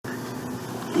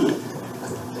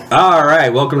All right,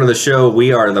 welcome to the show.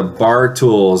 We are the Bar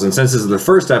Tools, and since this is the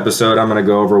first episode, I'm going to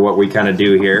go over what we kind of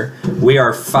do here. We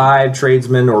are 5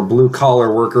 tradesmen or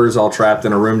blue-collar workers all trapped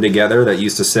in a room together that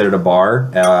used to sit at a bar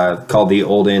called the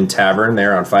Old Inn Tavern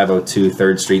there on 502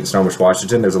 3rd Street in Snohomish,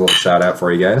 Washington. There's a little shout-out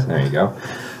for you guys. There you go.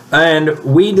 And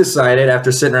we decided,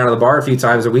 after sitting around at the bar a few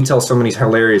times, that we tell so many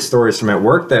hilarious stories from at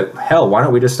work that, hell, why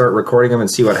don't we just start recording them and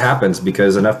see what happens,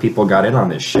 because enough people got in on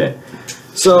this shit.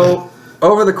 So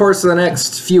over the course of the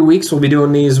next few weeks, we'll be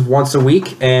doing these once a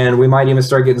week, and we might even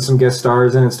start getting some guest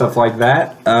stars in and stuff like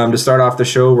that. To start off the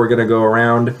show, we're going to go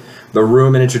around the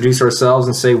room and introduce ourselves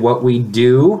and say what we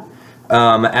do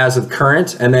as of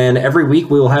current, and then every week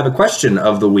we will have a question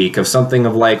of the week of something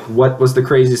of like, what was the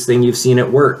craziest thing you've seen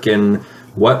at work, and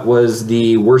what was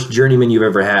the worst journeyman you've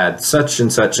ever had, such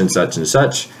and such and such and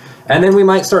such. And then we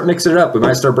might start mixing it up. We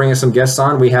might start bringing some guests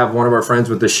on. We have one of our friends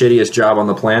with the shittiest job on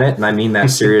the planet, and I mean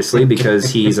that seriously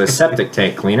because he's a septic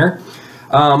tank cleaner.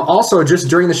 Also, just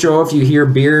during the show, if you hear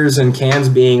beers and cans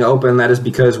being open, that is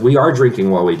because we are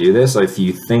drinking while we do this. If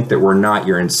you think that we're not,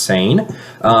 you're insane.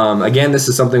 Again, this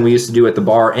is something we used to do at the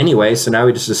bar anyway, so now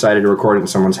we just decided to record it in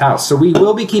someone's house. So we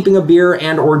will be keeping a beer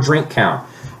and or drink count.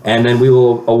 And then we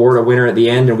will award a winner at the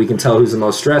end, and we can tell who's the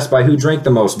most stressed by who drank the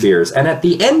most beers. And at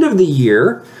the end of the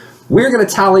year, we're going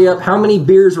to tally up how many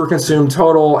beers were consumed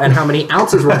total and how many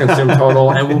ounces were consumed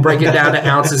total, and we'll break it down to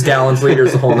ounces, gallons,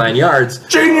 liters, the whole 9 yards.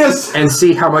 Genius! And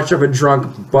see how much of a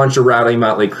drunk bunch of rowdy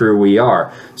motley crew we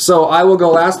are. So I will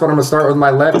go last, but I'm going to start with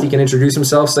my left. He can introduce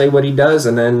himself, say what he does,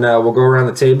 and then we'll go around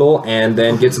the table and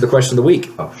then get to the question of the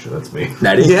week. Oh, shit, that's me.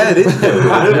 That is. Yeah, it is.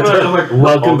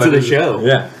 Welcome to the show.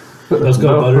 Yeah. Let's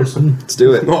go, Butters. Let's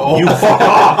do it. Oh. You fuck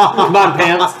off. Come on,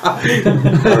 Pants. I'm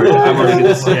already going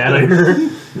to stay out of here.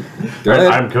 Go ahead.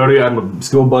 I'm Cody. I'm a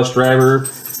school bus driver.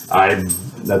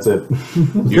 That's it.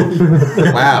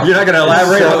 Wow. You're not going to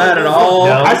elaborate on that at all?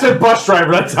 No. I said bus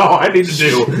driver. That's all I need to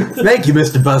do. Thank you,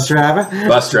 Mr. Bus Driver.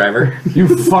 Bus driver. You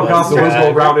fuck off. The wheels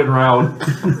go round and round.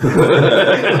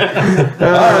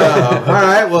 All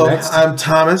right, well, Next. I'm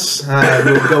Thomas. I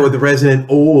will go with the resident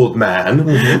old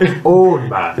man. Old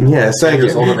man. Yes, thank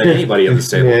Years older you. than anybody on this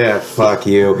table. Yeah, fuck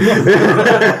you.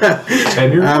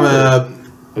 10 years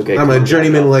I'm a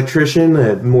journeyman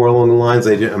electrician. More along the lines,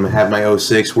 I have my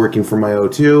 06 working for my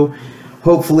 02.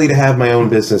 Hopefully to have my own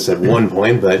business at one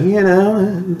point, but, you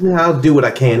know, I'll do what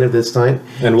I can at this time.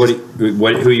 And who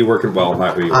are you working? Well,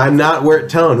 not who you. I'm not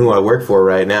telling who I work for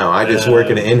right now. I just work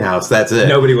in an in-house. That's it.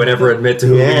 Nobody would ever admit to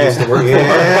who we used to work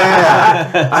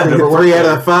Yeah. I think 3 out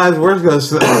of the 5 worked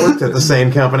at the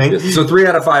same company. for. So 3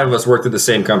 out of 5 of us worked at the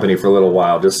same company for a little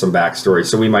while. Just some backstory.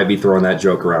 So we might be throwing that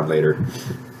joke around later.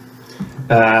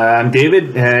 I'm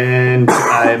David, and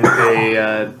I'm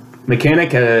a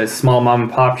mechanic at a small mom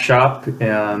and pop shop.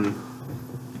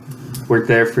 Worked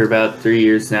there for about 3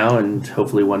 years now, and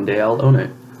hopefully one day I'll own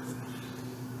it.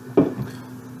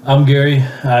 I'm Gary.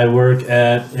 I work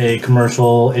at a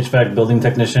commercial HVAC building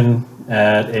technician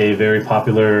at a very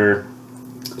popular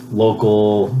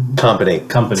local Company.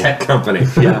 Tech company.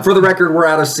 Yeah. For the record, we're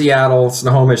out of Seattle,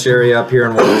 Snohomish area up here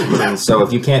in Washington. So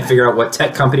if you can't figure out what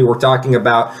tech company we're talking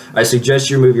about, I suggest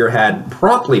you move your head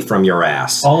promptly from your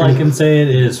ass. All I can say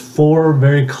is 4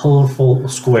 very colorful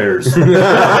squares. That's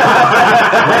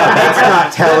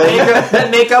not telling.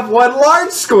 That make up one large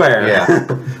square. Yeah.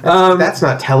 That's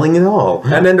not telling at all.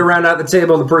 And then to round out the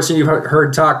table, the person you've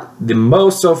heard talk the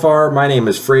most so far, my name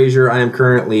is Frazier. I am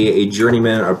currently a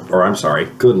journeyman, or I'm sorry,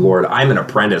 good lord, I'm an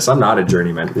apprentice. I'm not a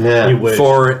journeyman. Yeah. You wish.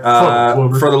 For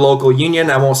the local union,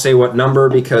 I won't say what number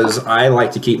because I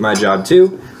like to keep my job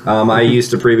too. I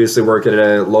used to previously work at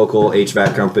a local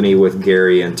HVAC company with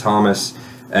Gary and Thomas.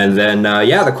 And then,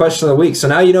 the question of the week. So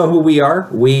now you know who we are.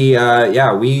 We're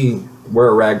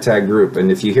a ragtag group.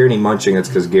 And if you hear any munching, it's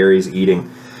because Gary's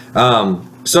eating.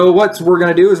 So what we're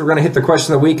going to do is we're going to hit the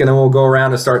question of the week, and then we'll go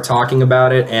around and start talking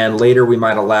about it, and later we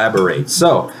might elaborate.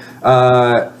 So,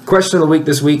 question of the week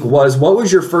this week was, what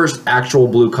was your first actual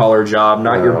blue-collar job,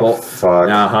 not your fuck.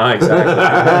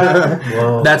 exactly.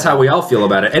 Whoa. That's how we all feel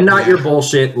about it. And not your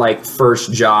bullshit, like,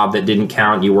 first job that didn't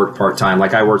count, you worked part-time,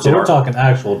 like I worked So at we're talking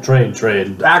actual trade.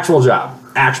 Actual job.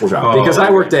 Because I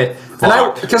worked at...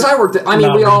 I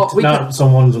mean, Not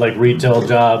someone's like retail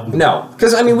job. No,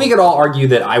 because I mean, we could all argue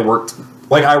that I worked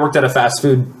at a fast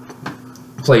food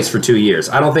place for 2 years.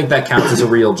 I don't think that counts as a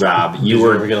real job. You You were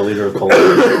were ever get a liter of cola? what?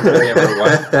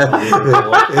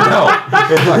 No.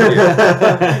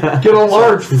 Fuck Get a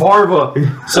large farva. you.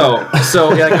 So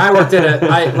like I worked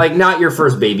at like not your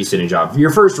first babysitting job.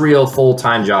 Your first real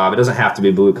full-time job. It doesn't have to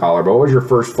be blue collar, but what was your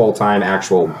first full-time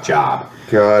actual job?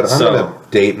 God, I'm So- gonna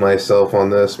date myself on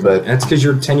this, but That's because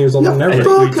you're 10 years older than Yeah, ever.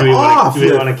 fuck Do we off,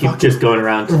 you want to keep just going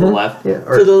around to the left? yeah,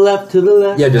 To the left, to the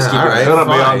left. Yeah, just keep all it. right, Shut up,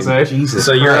 fine. Beyonce. Jesus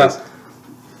So you're Christ.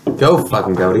 Go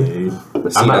fucking Cody.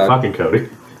 I'm not Dog. fucking Cody.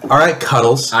 All right,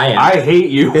 Cuddles. I am. I hate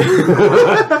you.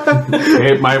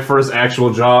 Hey, my first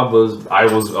actual job was I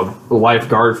was a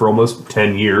lifeguard for almost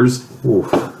 10 years. Oof.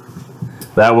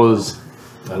 That was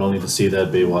I don't need to see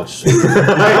that Baywatch. no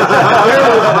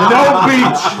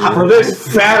beach for this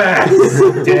fat ass.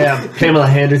 Damn, Pamela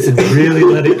Henderson really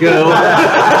let it go.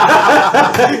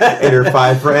 And her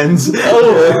 5 friends.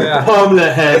 Oh, yeah.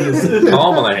 Pamela Henderson.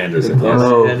 Pamela Henderson. Yes.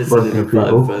 Oh, Henderson and her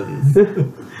people. 5 friends.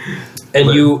 And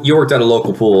you worked at a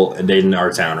local pool in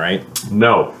our town, right?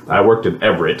 No, I worked in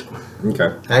Everett. Okay.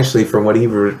 Actually, from what he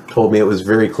told me, it was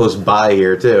very close by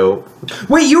here too.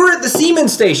 Wait, you were at the Seaman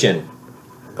Station,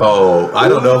 Oh, I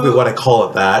don't know if we want to call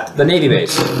it that. the Navy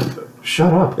base.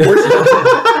 Shut up.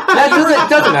 That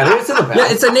doesn't matter. It's in the past.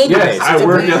 Yeah, it's a Navy Yes, base. I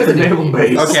worked at the naval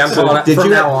base. Okay, I'm calling it. Did From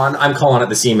you now on, I'm calling it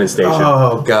the Seaman Station.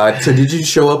 Oh God! So did you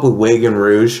show up with wig and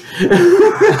rouge?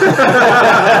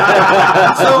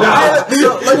 So let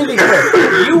me be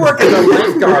clear. You work as a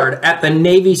lifeguard at the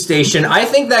Navy Station. I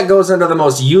think that goes under the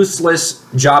most useless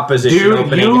job position Dude,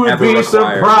 opening you would ever be required.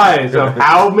 surprised of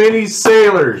how many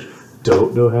sailors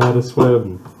don't know how to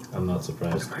swim. I'm not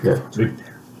surprised. Yeah.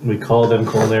 We call them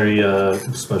culinary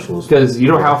specialists. Because you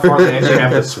know how far they actually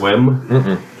have to swim?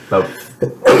 The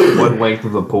one length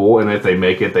of the pool, and if they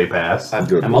make it, they pass.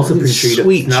 I'm also pretty sure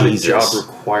Sweet it's not Jesus. a job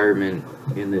requirement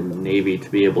in the Navy to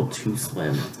be able to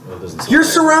swim. Well, it doesn't sound You're right.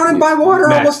 surrounded by water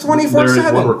Max, almost There is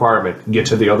one 24/7. requirement: get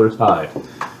to the other side.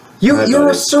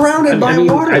 You're surrounded by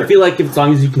water. I feel like as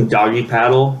long as you can doggy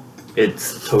paddle,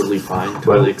 it's totally fine,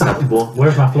 totally acceptable.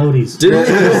 Where's my floaties? Dude, you know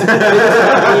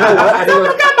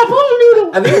what?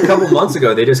 I think a couple months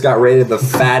ago they just got rated the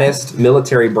fattest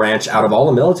military branch out of all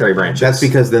the military branches. That's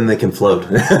because then they can float.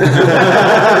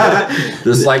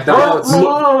 Just like the boats.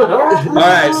 All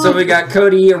right, so we got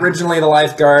Cody, originally the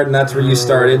lifeguard, and that's where you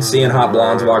started, seeing hot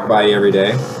blondes walk by you every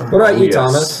day. What about you, Yes.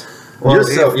 Thomas? Well,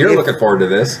 You're if- looking forward to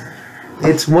this.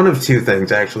 It's one of two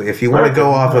things, actually. If you want to go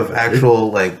off of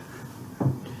actual like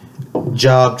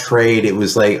job trade, it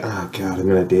was like, oh God, I'm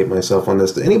gonna date myself on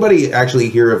this. Did anybody actually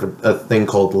hear of a thing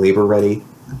called Labor Ready?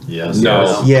 Yes. No.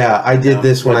 yes. Yeah, I did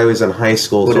this when I was in high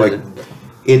school. What So is I, it?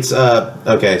 it's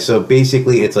okay. So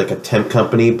basically, it's like a temp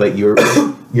company, but you're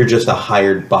just a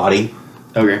hired body,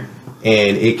 Okay.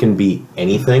 and it can be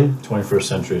anything. 21st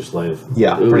century slave.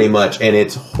 Yeah, Ooh. pretty much, and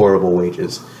it's horrible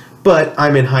wages. But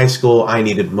I'm in high school. I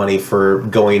needed money for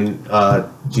going to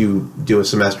do a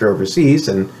semester overseas,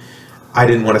 and I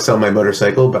didn't want to sell my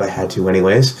motorcycle, but I had to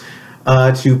anyways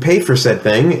to pay for said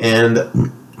thing.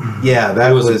 And yeah,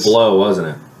 that It was was a blow, wasn't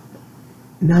it?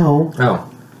 no. Oh.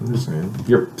 I'm just saying.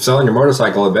 You're selling your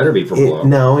motorcycle, it better be for blow.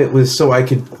 No, it was so I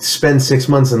could spend 6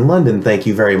 months in London. Thank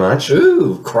you very much.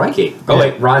 Ooh, crikey. Oh,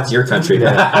 wait, Rod's your country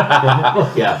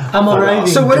now. Yeah. I'm alright.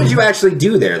 So what did you actually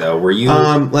do there, though? Were you...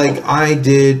 Like I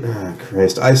did, oh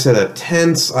Christ, I set up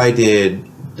tents. I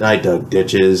dug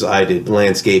ditches. I did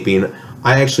landscaping.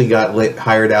 I actually got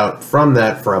hired out from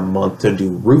that for a month to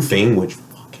do roofing, which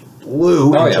fucking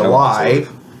blew Oh, in yeah, no July. one's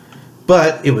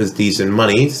But it was decent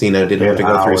money. Seeing I didn't have to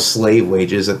go through slave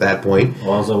wages at that point.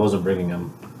 Well, I wasn't bringing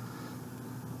them.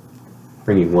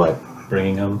 Bringing what?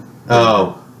 Bringing them.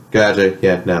 Oh, gotcha.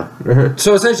 Yeah, no.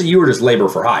 So essentially, you were just labor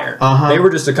for hire. Uh-huh. They were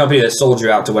just a company that sold you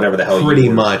out to whatever the hell Pretty you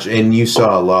were. much. And you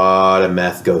saw a lot of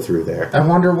meth go through there. I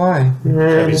wonder why.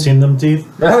 Have you seen them teeth?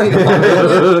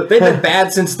 They've been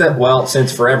bad since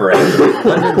since forever. Actually.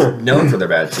 London's known for their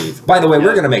bad teeth. By the way,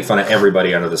 we're going to make fun of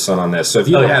everybody under the sun on this. So if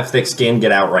you don't have thick skin,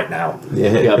 get out right now.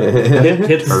 Yeah. Yep.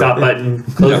 Hit the stop button,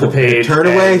 close the page. Turn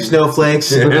away,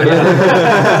 snowflakes.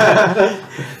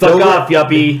 Fuck off,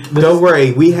 yuppie. Don't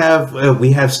worry, we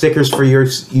have stickers for you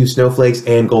snowflakes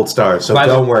and gold stars. So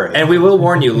don't worry. And we will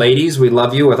warn you, ladies, we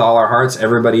love you with all our hearts.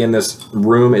 Everybody in this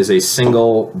room is a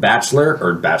single bachelor,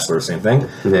 same thing.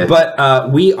 Yeah.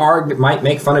 But we might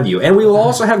make fun of you, and we will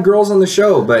also have girls on the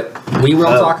show. But we will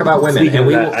talk about women, Speaking and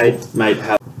we of will. that, I might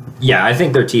have. Yeah, I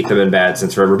think their teeth have been bad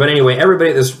since forever. But anyway, everybody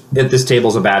at this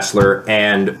table is a bachelor,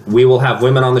 and we will have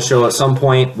women on the show at some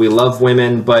point. We love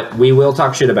women, but we will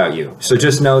talk shit about you. So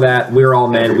just know that we're all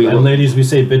men. We And will. ladies, we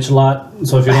say bitch a lot.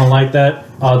 So if you don't like that,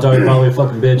 Oh, Dark, probably a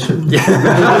fucking bitch. And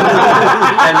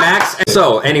Max.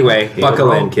 So anyway,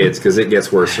 buckle in, kids, because it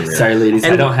gets worse from here. Sorry, ladies,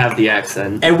 And- I don't have the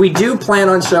accent. And we do plan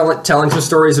on telling some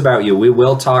stories about you. We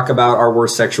will talk about our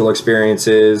worst sexual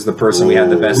experiences, the person we had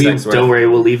the best sex with. Don't worry,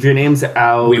 we'll leave your names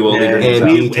out. We will leave your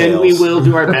names out. And we will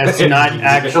do our best to not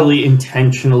actually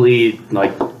intentionally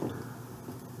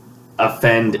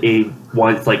offend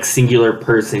one singular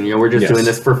person. We're just Yes. doing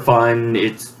this for fun.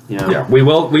 It's Yeah, we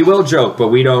will joke, but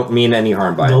we don't mean any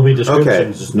harm by There'll it. be descriptions.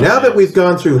 Okay. just no Now that names. we've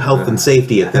gone through health and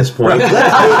safety at this point, let's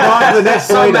move on to the next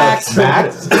So point. Max,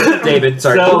 David,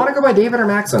 sorry. So- Do you want to go by David or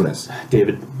Max on this?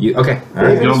 David. You okay? All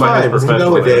right. Go by his We'll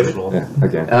go with David. Yeah,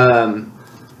 okay.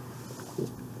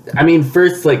 I mean,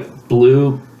 first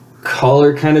blue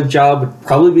collar kind of job would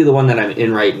probably be the one that I'm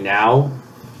in right now.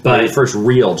 But But your first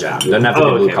real job doesn't have to be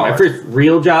blue okay. collar. My first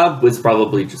real job was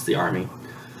probably just the army.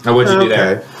 And what'd you do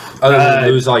there? Okay. Other than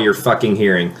lose all your fucking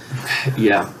hearing.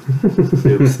 Yeah.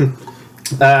 Oops.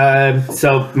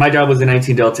 So my job was a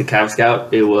 19 Delta Cav Scout.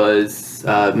 It was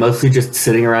mostly just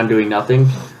sitting around doing nothing.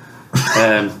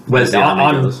 Was the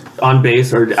Army does. on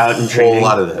base or out in Whole training.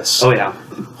 lot of this. Oh yeah.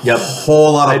 Yep.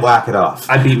 Whole lot of whack it off.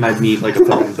 I beat my meat like a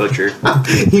fucking butcher.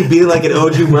 He'd be like it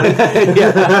owed you money.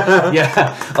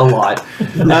 Yeah, a lot.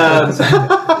 A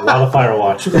lot of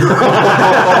Firewatch.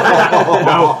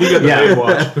 No, he got the Yeah. big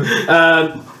watch.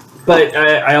 But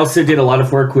I also did a lot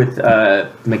of work with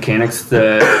mechanics.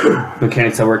 The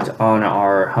mechanics I worked on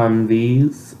are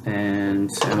Humvees and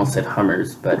I almost said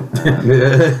Hummers, but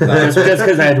just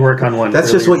because I had to work on one.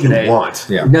 That's just earlier what you today. want.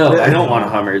 Yeah. No, I don't want a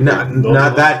Hummer. Not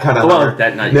that kind of Well, Hummer.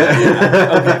 that night. Yeah.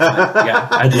 Okay, fine. Yeah,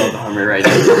 I'd love a Hummer right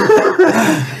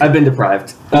now. I've been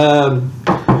deprived.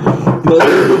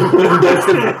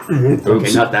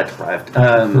 Okay, not that deprived.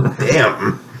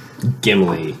 Damn.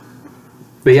 Gimli.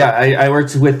 But yeah, I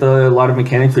worked with a lot of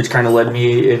mechanics, which kind of led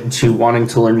me into wanting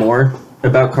to learn more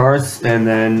about cars. And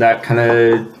then that kind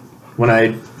of, when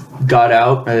I got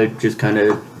out, I just kind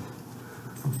of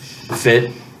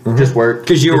fit, just worked.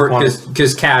 Because you just were wanted-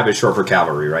 because cab is short for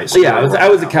cavalry, right? So yeah, I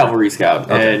was a cavalry scout,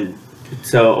 Okay. and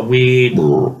so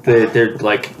their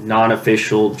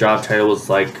non-official job title was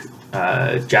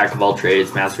jack of all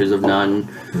trades, masters of none,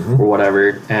 or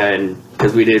whatever. And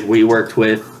because we worked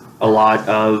with a lot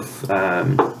of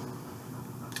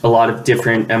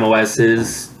different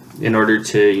MOSs in order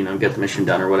to get the mission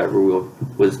done or whatever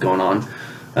was going on.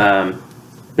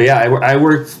 But yeah, I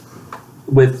worked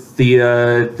with the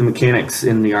mechanics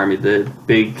in the army, the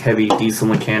big heavy diesel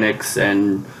mechanics,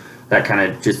 and that kind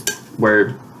of just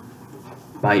where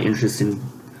my interest in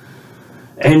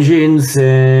engines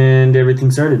and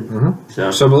everything started.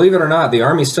 So believe it or not, the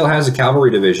Army still has a cavalry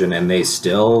division, and they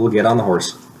still get on the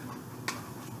horse.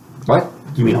 What?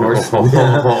 You mean horse?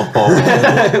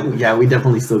 Yeah, we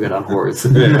definitely still get on horse.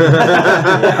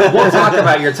 We'll talk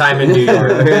about your time in New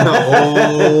York.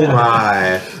 Oh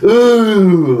my.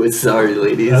 Ooh, sorry, That's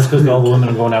ladies. because all the women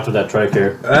are going after that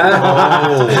Tricare.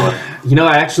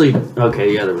 I actually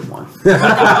okay. Yeah, there was one.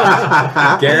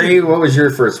 Gary, what was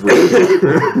your first week?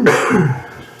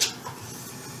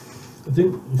 I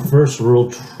think the first real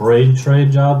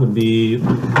trade job would be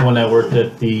when I worked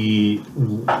at a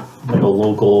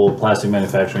local plastic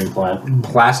manufacturing plant.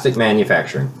 Plastic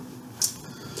manufacturing.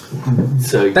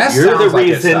 So That you're the sounds like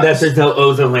it reason that sucks. there's no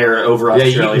ozone layer over Yeah,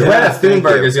 Australia. Greta thank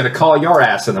Thunberg you. is going to call your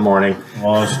ass in the morning.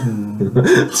 Well,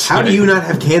 How do you not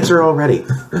have cancer already?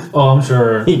 I'm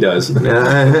sure. He does.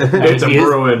 It's a He is-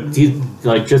 Bruin. He's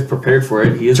just prepared for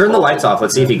it. He is Turn the lights off.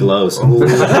 Let's see if he glows.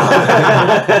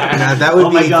 That would Oh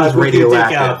be my if God, he's we can take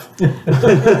radioactive.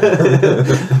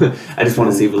 I just want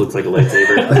to see if it looks like a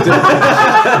lightsaber.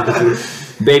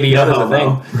 Baby Yoda's a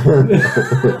thing.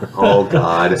 Oh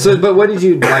God. So, but what did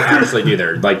you actually do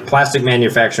there? Like plastic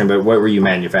manufacturing, but what were you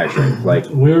manufacturing? Like,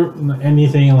 We're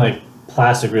anything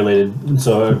plastic related.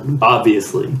 So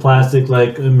Obviously. plastic,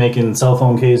 making cell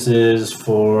phone cases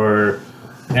for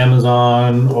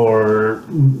Amazon or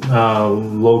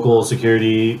local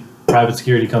private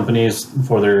security companies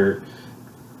for their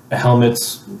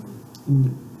helmets,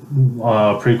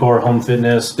 Precor Home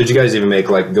Fitness. did you guys even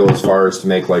go as far as to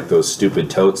make those stupid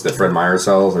totes that Fred Meyer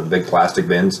sells in big plastic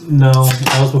bins? No,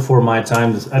 that was before my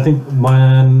time. I think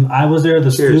when I was there, the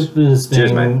Cheers. stupidest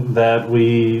Cheers, thing mate. that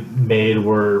we made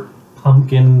were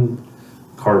pumpkin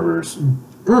carvers.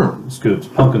 Scoops,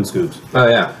 pumpkin scoops. Oh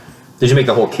yeah. Did you make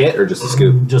the whole kit or just a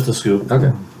scoop? Just a scoop.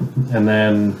 Okay. And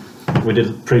then We did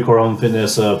Precor Home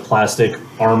Fitness plastic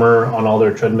armor on all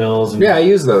their treadmills. And Yeah, I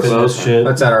use those. fitness shit.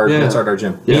 That's at our Yeah. that's at our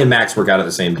gym. Me Yeah. and Max work out at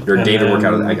the same. Or And David work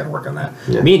out. then- I gotta work on that.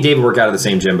 Me and David work out at the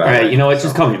same gym. By All the right, way. you know what?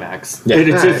 Just call me Max. Yeah.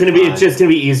 It's just gonna be. It's just gonna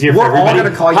be easier We're for all everybody.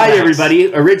 gonna call you Hi, Max.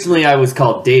 everybody. Originally, I was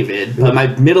called David, but my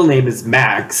middle name is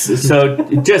Max. So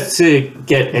just to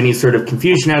get any sort of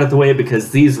confusion out of the way, because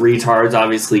these retards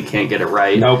obviously can't get it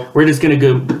right. Nope. We're just gonna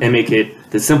go and make it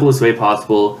the simplest way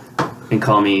possible and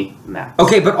call me Max.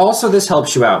 Okay, but also this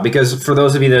helps you out because for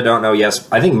those of you that don't know, yes,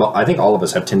 I think all of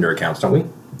us have Tinder accounts, don't we?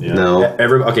 Yeah. No.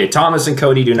 Okay, Thomas and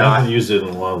Cody do I not. haven't used it in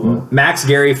a while though. Max,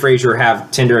 Gary, Frazier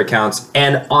have Tinder accounts,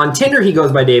 and on Tinder he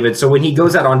goes by David. So when he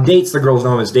goes out on dates, the girls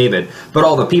know him as David, but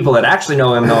all the people that actually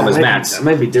know him as Max. That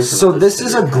might be different. So on this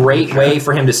is a Tinder. great way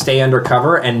for him to stay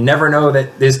undercover and never know that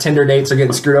his Tinder dates are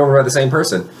getting screwed over by the same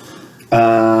person.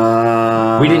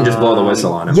 We didn't just blow the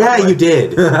whistle on him. Yeah, you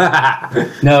did.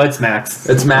 No, it's Max.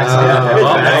 It's Max. Oh,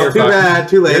 now you're too fucked. bad.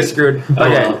 Too You're late. screwed.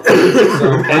 Okay.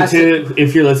 And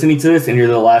if you're listening to this and you're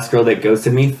the last girl that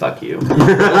ghosted me, fuck you.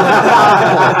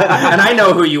 And I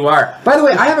know who you are. By the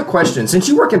way, I have a question. Since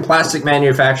you work in plastic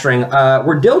manufacturing,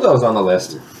 were dildos on the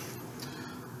list?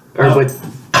 Or with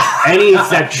any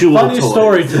sexual Funny toy.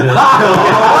 story to this.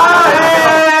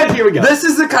 And here we go. This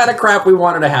is the kind of crap we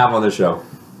wanted to have on the show.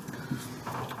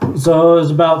 So it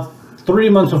was about 3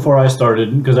 months before I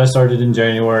started, because I started in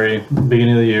January,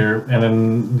 beginning of the year, and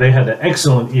then they had an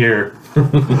excellent year.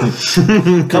 Come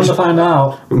to find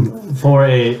out,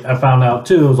 I found out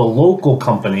too, it was a local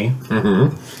company.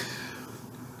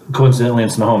 Coincidentally, in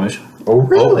Snohomish. Oh,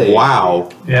 really? Oh, wow.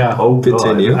 Yeah. Oh,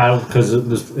 Continue. Because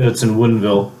it's in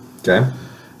Woodinville. Okay.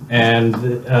 And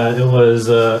it was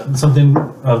something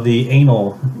of the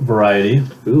anal variety.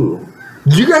 Ooh.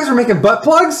 You guys are making butt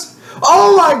plugs?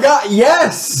 Oh my god,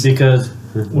 yes! Because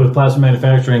with plastic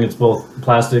manufacturing, it's both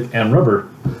plastic and rubber.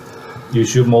 You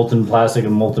shoot molten plastic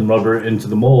and molten rubber into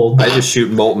the mold. I just shoot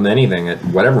molten anything at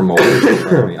whatever mold is in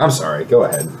front of me. I'm sorry, go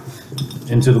ahead.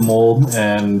 Into the mold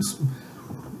and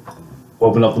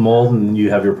open up the mold, and you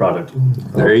have your product.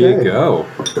 There you go.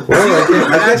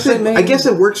 Well, Actually, I guess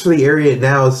it works for the area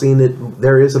now, seeing that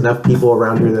there is enough people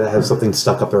around here that have something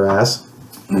stuck up their ass.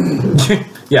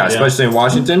 Yeah, especially in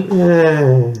Washington.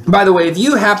 Yeah. By the way, if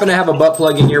you happen to have a butt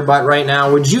plug in your butt right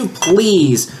now, would you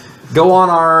please go on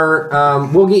our,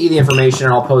 we'll get you the information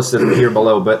and I'll post it here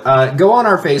below, but go on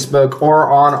our Facebook or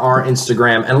on our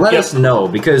Instagram and let us know,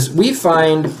 because we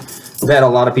find that a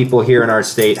lot of people here in our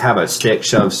state have a stick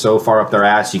shoved so far up their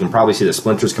ass you can probably see the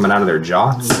splinters coming out of their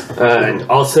jaw. And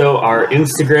also, our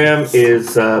Instagram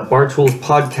is Bar Tools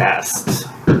Podcast.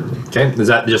 Okay, is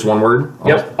that just one word?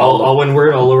 Yep, all one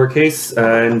word, all lowercase,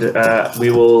 and we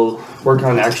will work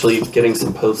on actually getting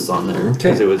some posts on there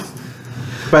because it was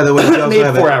By the way, we also made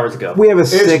have 4 hours ago. We have a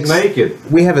It's sixth.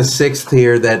 naked. We have a sixth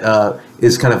here that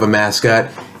is kind of a mascot.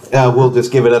 We'll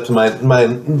just give it up to my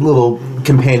little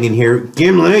companion here,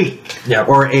 Gimli. Yeah.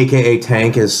 Or AKA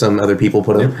Tank, as some other people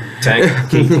put him. Tank.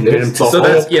 It's the So whole-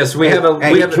 that's, yes, we have a,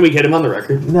 Hey, we have Can we get him on the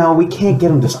record? No, we can't get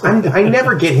him to. I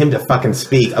never get him to fucking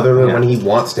speak, other than Yeah. when he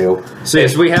wants to. So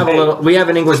yes, we have we have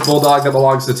an English bulldog that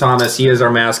belongs to Thomas. He is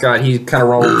our mascot. He kind of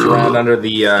roams around under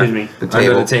the Excuse me.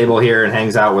 under the table here and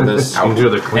hangs out with us. Under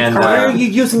the clean. And Why are you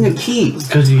using a key?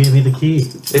 Because you gave me the key.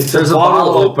 It's there's a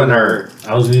bottle opener.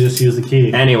 I was going to just use the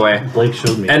key. Anyway, Blake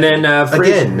showed me. and then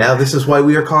Again, now this is why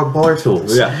we are called Bar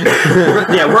Tools. Yeah,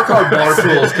 yeah, we're called bar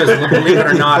tools because believe it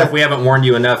or not, if we haven't warned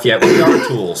you enough yet, we are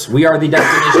tools. We are the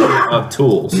definition of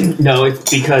tools. No, it's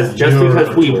because You're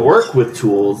because we a tool. work with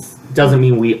tools doesn't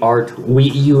mean we are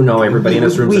tools. You know, everybody in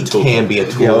this room We is a tool. can be a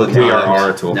tool. Yeah, at we are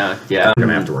times. a tool. No, yeah. I'm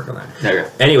gonna have to work on that. Okay.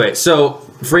 Anyway, so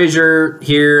Frazier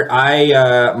here.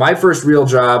 My first real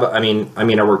job. I mean, I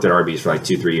worked at Arby's for like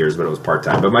 2-3 years, but it was part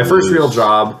time. But my first real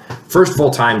job, first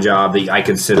full time job that I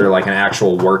consider like an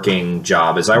actual working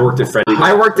job, is I worked at Freddy.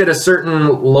 I worked at a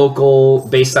certain local,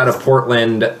 based out of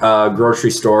Portland,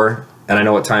 grocery store. And I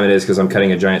know what time it is because I'm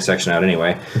cutting a giant section out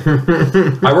anyway.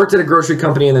 I worked at a grocery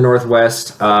company in the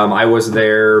Northwest. I was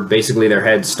basically their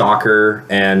head stalker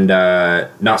and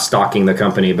not stocking the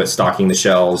company, but stocking the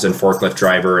shelves and forklift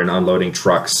driver and unloading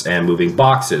trucks and moving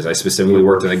boxes. I specifically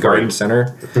worked in the garden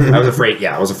center. I was a freight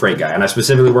guy. And I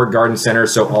specifically worked garden center,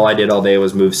 so all I did all day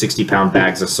was move 60-pound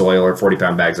bags of soil or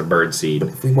 40-pound bags of bird seed.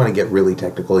 If we want to get really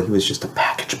technical, he was just a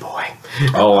package boy.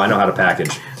 Oh, I know how to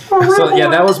package. So yeah,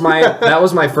 that was my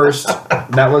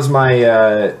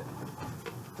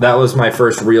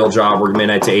first real job. Working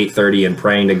midnight to 8:30 and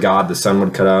praying to God the sun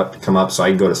would come up so I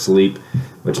could go to sleep,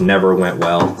 which never went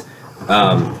well.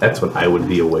 That's when I would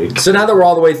be awake. So now that we're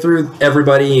all the way through,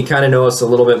 everybody, you kind of know us a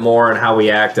little bit more and how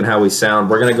we act and how we sound.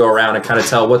 We're gonna go around and kind of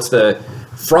tell what's the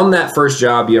From that first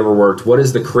job you ever worked, what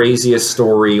is the craziest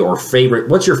story or favorite?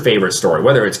 What's your favorite story?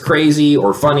 Whether it's crazy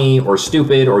or funny or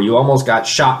stupid, or you almost got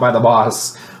shot by the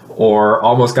boss, or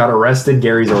almost got arrested.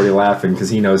 Gary's already laughing because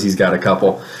he knows he's got a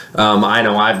couple. I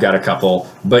know I've got a couple.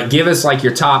 But give us like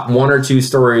your top 1 or 2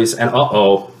 stories. And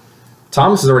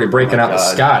Thomas is already breaking out the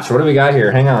scotch. What do we got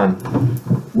here? Hang on.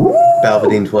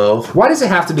 Balvadine 12. Why does it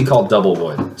have to be called Double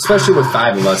Wood? Especially with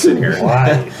 5 of us in here.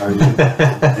 Why are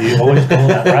you always going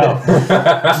that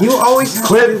route? You always have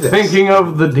to do Quit this. thinking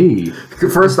of the D.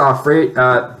 First off,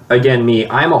 again,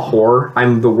 I'm a whore.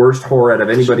 I'm the worst whore out of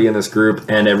anybody in this group,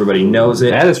 and everybody knows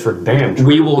it. That is for damn true.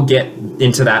 We will get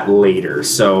into that later.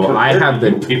 So I have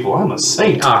the people. I'm a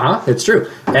saint. it's true,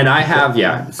 and I have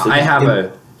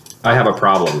I have a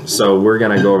problem. So we're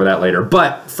gonna go over that later.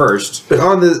 But first, But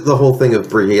on the whole thing of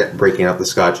breaking out the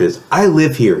scotches, I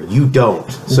live here. You don't.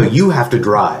 So you have to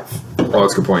drive. oh,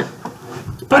 that's a good point.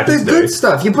 But I the can good say.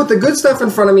 stuff, you put the good stuff in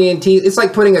front of me, and it's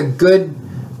like putting a good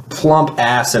plump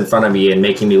ass in front of me and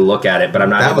making me look at it. But I'm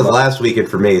not. That able was to, last weekend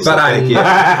for me. So But thank you.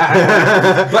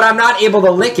 but I'm not able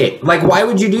to lick it. Like, why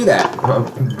would you do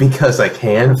that? Because I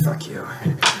can. Fuck you.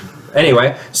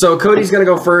 Anyway, so Cody's gonna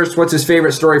go first. What's his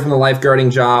favorite story from the lifeguarding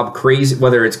job? Crazy,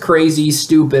 whether it's crazy,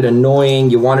 stupid, annoying,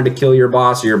 you wanted to kill your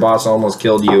boss, or your boss almost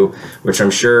killed you, which I'm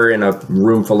sure in a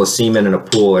room full of semen in a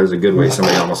pool, there's a good way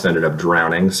somebody almost ended up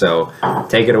drowning. So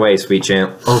take it away, sweet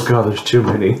champ. Oh god, there's too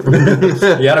many.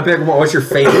 You gotta pick one. What's your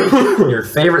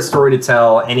favorite story to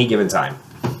tell any given time?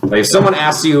 Like if someone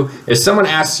asks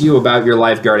you about your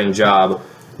lifeguarding job,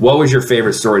 what was your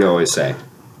favorite story to always say?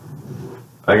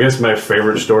 I guess my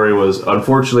favorite story was,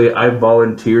 unfortunately, I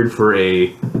volunteered for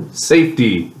a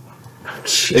safety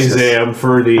exam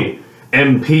for the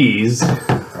MPs.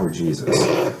 Oh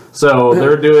Jesus! So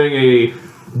they're doing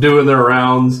their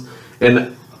rounds,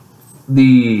 and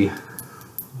the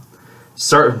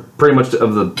pretty much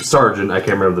of the sergeant, I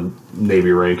can't remember the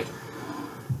Navy rank.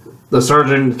 The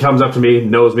sergeant comes up to me,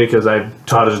 knows me because I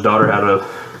taught his daughter how to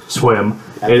swim,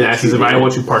 and asks if I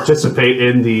want to participate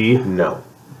in the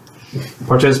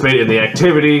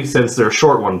activity since they're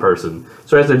short one person.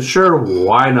 So I said, sure,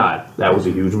 why not? That was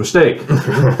a huge mistake.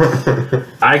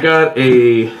 I got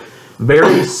a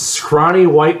very scrawny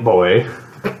white boy.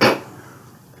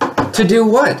 To do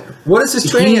what? What is this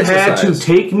training He had to exercise?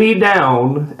 take me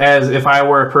down as if I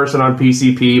were a person on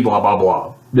PCP, blah, blah,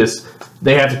 blah.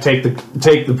 They have to take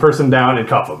the person down and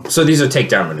cuff him. So these are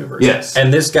takedown maneuvers. Yes.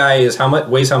 And this guy is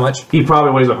weighs how much? He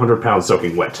probably weighs 100 pounds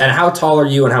soaking wet. And how tall are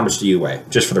you and how much do you weigh?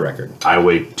 Just for the record. I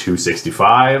weigh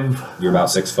 265, You're about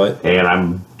 6 foot. and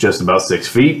I'm just about 6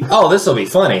 feet. Oh, this will be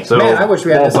funny. So, Man, I wish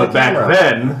we had this on but back camera.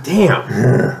 then,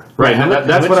 Damn. right?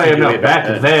 That's what I am now. back Back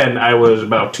then? then, I was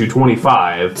about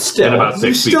 225 and about 6 You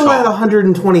feet still had tall.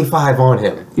 125 on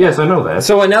him. Yes, I know that.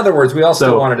 So in other words, we also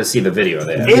So- wanted to see the video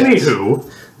there. Anywho,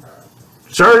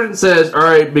 Sergeant says, all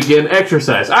right, begin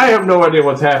exercise. I have no idea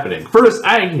what's happening. First,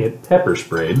 I get pepper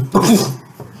sprayed.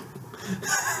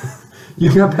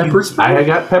 You got pepper spray? I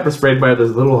got pepper sprayed by this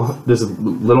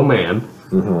little man.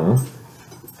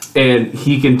 And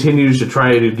he continues to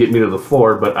try to get me to the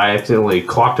floor, but I accidentally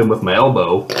clocked him with my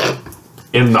elbow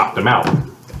and knocked him out.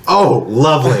 Oh,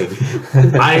 lovely.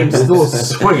 I am still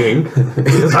swinging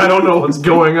because I don't know what's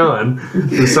going on.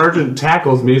 The sergeant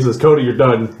tackles me, says, Cody, you're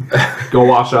done. Go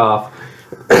wash off.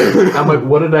 I'm like,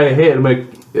 what did I hit? I'm like,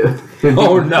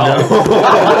 Oh no!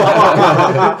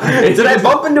 Did I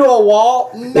bump into a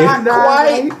wall? Not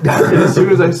quite. and as soon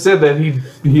as I said that,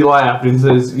 he laughed and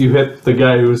says, you hit the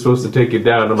guy who was supposed to take you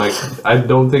down. I'm like, I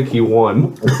don't think he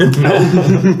won.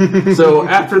 So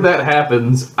after that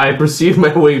happens, I proceed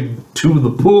my way to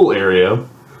the pool area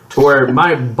to where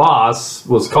my boss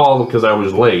was called because I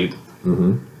was late.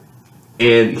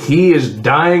 And he is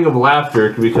dying of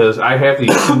laughter because I have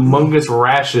these humongous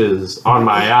rashes on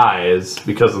my eyes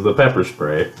because of the pepper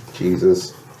spray.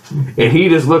 Jesus. And he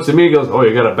just looks at me and goes, oh,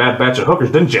 you got a bad batch of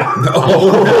hookers, didn't you?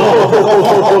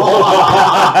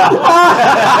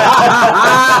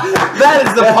 That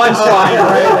is the punchline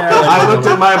right there. I looked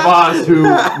at my boss,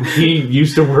 who he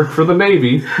used to work for the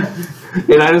Navy,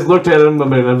 and I just looked at him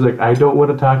and I was like, I don't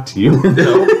want to talk to you.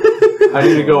 I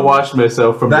need to go wash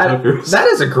myself from the hookers. That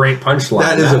is a great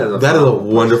punchline. That is a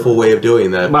wonderful way of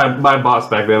doing that. My boss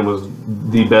back then was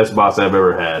the best boss I've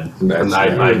ever had. That's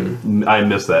and I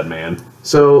miss that man.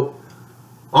 So,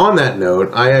 on that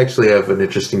note, I actually have an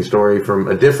interesting story from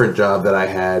a different job that I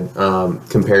had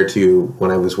compared to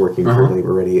when I was working for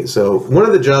Labor Ready. So, one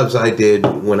of the jobs I did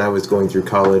when I was going through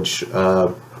college,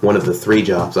 one of the 3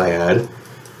 jobs I had,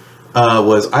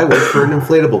 was I worked for an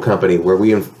inflatable company where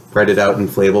we rented out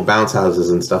inflatable bounce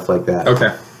houses and stuff like that.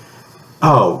 Okay.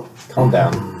 Oh, Calm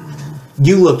down.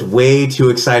 You looked way too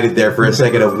excited there for a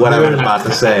second of what I was about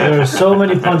to say. There were so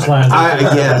many punchlines.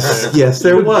 Yes,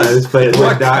 there was, but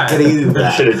we're not getting into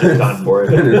that. Should have just gone for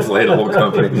it. An inflatable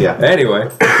company. Yeah. Anyway.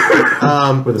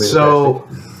 So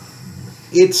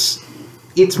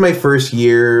it's my first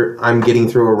year. I'm getting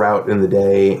through a route in the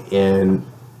day, and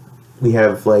we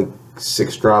have like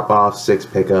 6 drop-offs, 6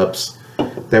 pickups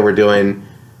that we're doing,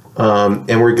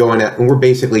 and we're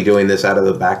basically doing this out of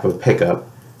the back of a pickup.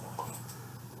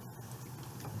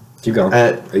 Keep going.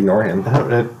 Ignore him.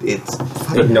 It's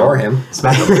Ignore him. It's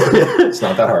not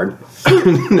that hard.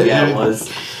 Yeah, it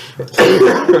was.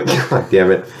 God damn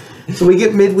it. So we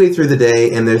get midway through the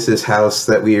day, and there's this house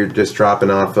that we are just dropping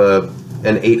off an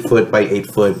 8-foot by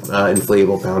 8-foot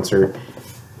inflatable bouncer.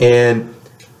 And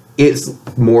it's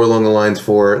more along the lines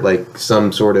for like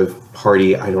some sort of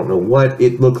party. I don't know what.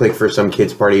 It looked like for some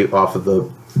kid's party off the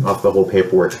whole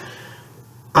paperwork.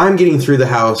 I'm getting through the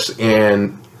house,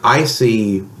 and I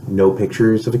see no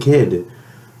pictures of a kid.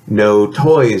 No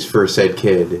toys for said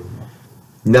kid.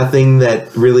 Nothing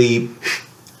that really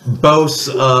boasts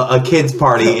a kid's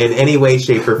party in any way,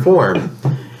 shape, or form.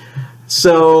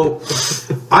 So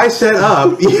I set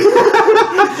up. You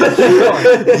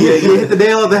hit the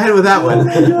nail on the head with that one.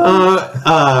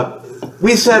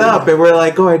 We set up and we're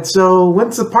like, going, so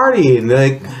when's the party? And they're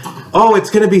like, oh, it's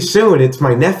going to be soon. It's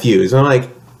my nephew's. And I'm like,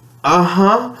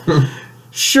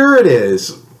 sure it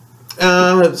is.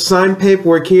 Sign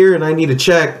paperwork here and I need a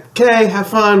check. Okay, have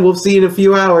fun. We'll see you in a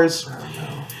few hours.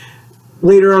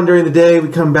 Later on during the day, we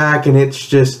come back and it's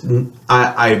just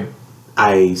I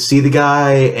see the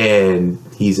guy and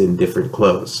he's in different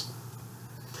clothes.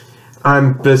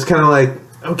 I'm just kind of like,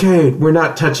 okay, we're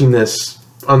not touching this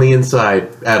on the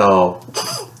inside at all.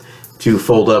 To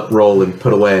fold up, roll, and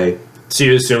put away. So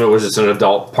you assume it was just an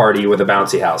adult party with a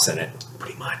bouncy house in it?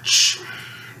 Pretty much.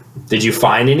 Did you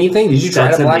find anything? Did you try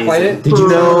That's to blacklight amazing. it? Did you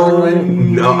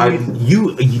No.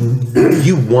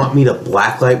 You want me to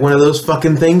blacklight one of those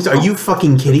fucking things? Are you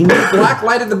fucking kidding me?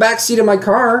 Blacklighted the back seat of my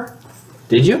car.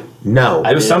 Did you? No.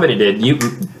 It was somebody did.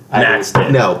 Max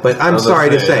did. No, but I'm sorry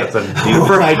to say, that's a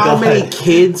for how many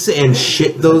kids and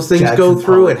shit those things go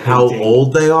through and how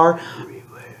old they are.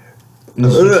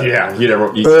 Yeah, you kind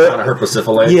of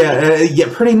herpesiphalate. Yeah,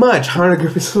 pretty much.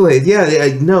 Herpesiphalate.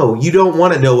 Yeah, no, you don't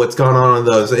want to know what's going on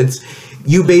those.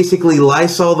 You basically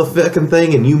Lysol the fucking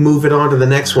thing and you move it on to the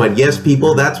next one. Yes,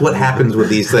 people, that's what happens with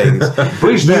these things.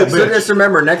 Please, So just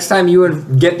remember, next time you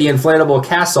would get the inflatable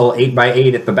castle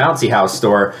 8x8 at the bouncy house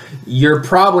store, you're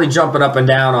probably jumping up and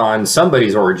down on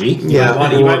somebody's orgy.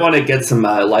 Yeah, You might want to get some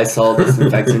Lysol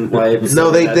disinfectant wipes. no,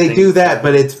 they do that,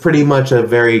 but it's pretty much a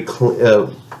very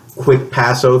quick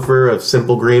pass over of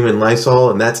Simple Green and Lysol,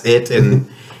 and that's it, and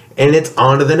it's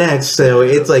on to the next. So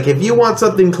it's like, if you want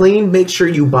something clean, make sure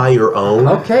you buy your own.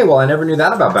 Okay, well, I never knew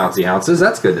that about bouncy houses.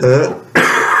 That's good to know.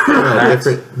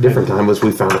 Different time was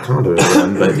we found a condo to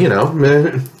run, but you know.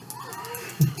 My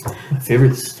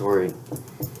favorite story.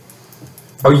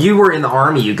 Oh, you were in the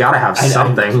army. You got to have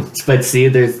something. But see,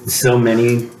 there's so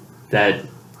many that.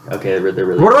 Okay, they're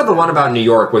really. What about the one about New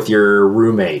York with your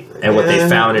roommate and what they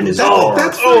found in his car?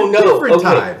 That's different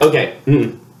time. Okay.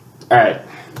 All right.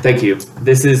 Thank you.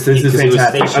 This is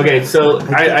fantastic. Okay, so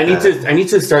I need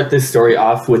to start this story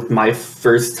off with my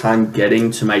first time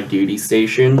getting to my duty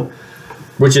station.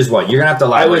 Which is what? You're going to have to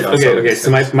elaborate on some of okay. these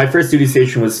So my first duty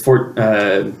station was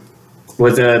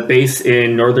was a base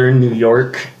in northern New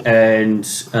York, and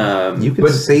You can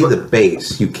say the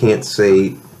base. You can't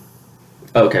say.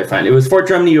 Okay, fine. It was Fort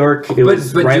Drum, New York. It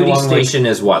was but right duty along station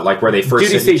is what? Like where they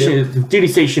first duty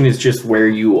station is just where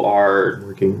you are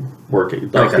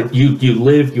Working. Like Okay. you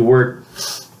live, you work,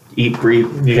 eat,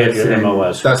 breathe, You got piss, your and-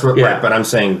 MOS. That's what, Yeah. right, but I'm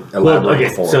saying Well, elaborate okay,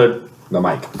 for so the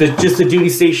mic. just the duty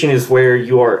station is where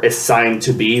you are assigned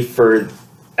to be for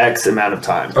X amount of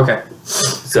time. Okay.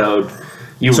 So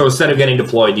So instead of getting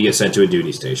deployed, you get sent to a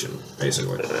duty station,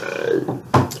 basically.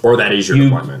 Or that is your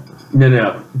deployment.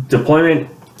 No. Deployment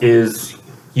is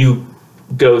you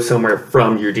go somewhere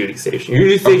from your duty station. Your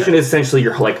duty station is essentially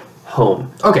your like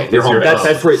home. Okay, your home base.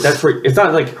 That's where it's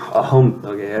not like a home.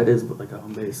 Okay, it is like a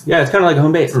home base. Yeah, it's kind of like a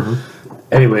home base.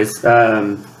 Anyways,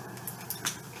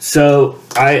 so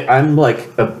I'm like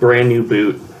a brand new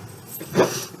boot,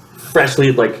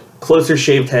 freshly like closer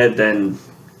shaved head than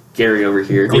Gary over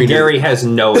here. And Gary has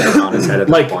no hair on his head at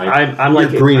Like this point. I'm like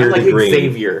greener I'm like than green.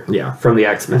 Xavier Yeah. from the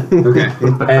X-Men. Okay.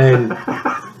 And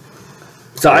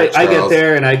so I get Charles.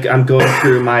 there and I'm going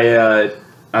through my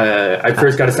I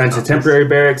first got assigned to temporary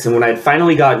barracks, and when I'd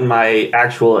finally gotten my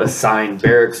actual assigned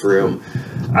barracks room,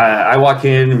 I walk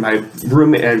in, my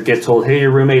roommate, I get told, hey,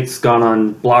 your roommate's gone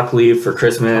on block leave for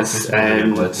Christmas,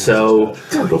 and so,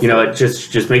 you know,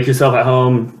 just make yourself at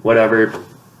home, whatever.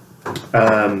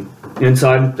 And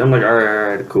so I'm like, all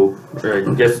right, cool. All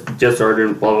right, just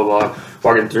ordering, blah, blah, blah.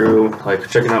 Walking through, like,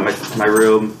 checking out my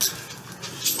room.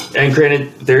 And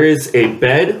granted, there is a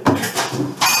bed,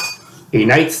 a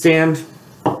nightstand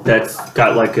that's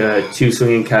got, like, 2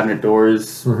 swinging cabinet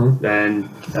doors, and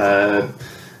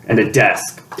a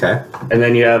desk. Okay. And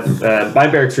then you have, my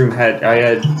barracks room I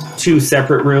had 2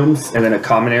 separate rooms and then a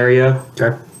common area.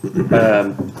 Okay.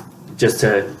 Just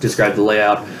to describe the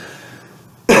layout.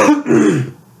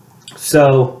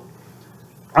 So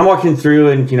I'm walking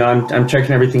through and, you know, I'm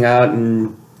checking everything out,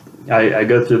 and I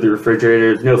go through the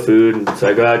refrigerator, there's no food, and so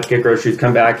I go out, get groceries,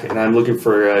 come back, and I'm looking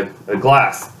for a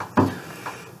glass.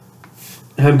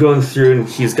 And I'm going through, and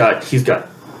he's got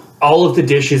all of the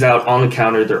dishes out on the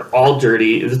counter. They're all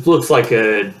dirty. It looks like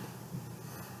a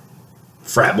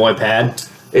Frat boy pad.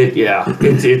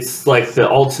 It's like the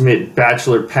ultimate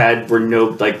bachelor pad where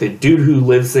the dude who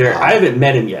lives there, I haven't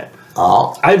met him yet.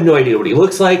 Oh. I have no idea what he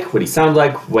looks like, what he sounds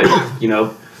like, what, you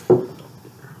know.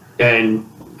 And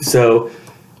so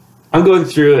I'm going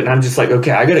through it, and I'm just like,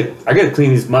 okay, I gotta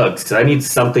clean these mugs because I need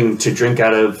something to drink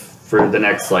out of for the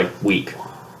next week.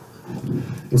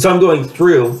 And so I'm going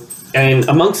through, and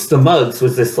amongst the mugs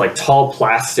was this tall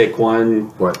plastic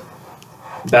one. What?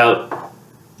 About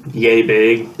yay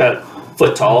big, about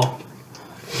foot tall.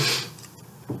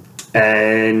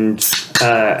 And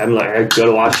I'm like, I go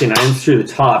to wash it, and I unscrew the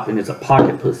top, and it's a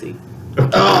pocket pussy.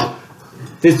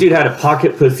 This dude had a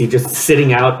pocket pussy just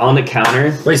sitting out on the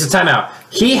counter. Wait, so time out.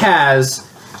 He has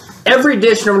every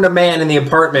dish known to man in the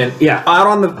apartment out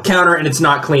on the counter, and it's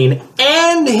not clean,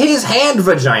 and his hand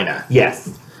vagina. Yes.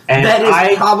 And that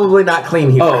is probably not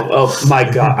clean. Oh my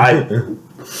god.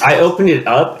 I opened it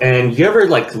up, and you ever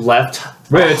left...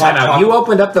 Wait, time out. You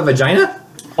opened up the vagina?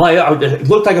 Well, it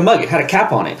looked like a mug. It had a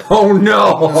cap on it. Oh,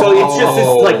 no. So it's just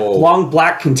this, long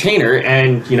black container,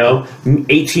 and,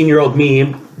 18-year-old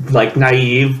me,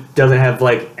 naive, doesn't have,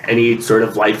 any sort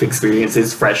of life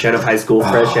experiences, fresh out of high school,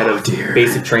 fresh out of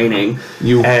basic training.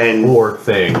 Poor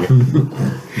thing.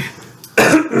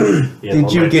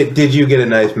 Did you get a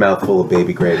nice mouthful of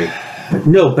baby gravy?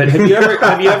 No, but have you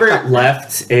ever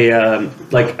left a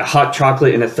hot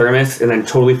chocolate in a thermos and then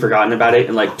totally forgotten about it,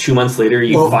 and 2 months later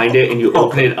you find it and you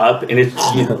open it up and it's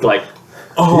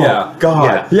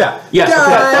God. Yeah. Guys,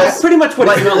 that's pretty much what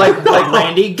it's like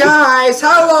Randy. Guys,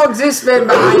 how long's this been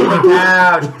behind the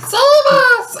couch? Save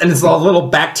us! And it's all little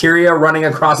bacteria running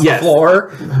across the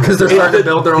floor because they're starting to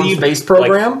build their own space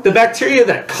program. The bacteria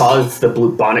that caused the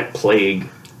bubonic plague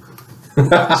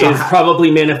is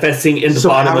probably manifesting in the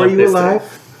bottom of this. So how are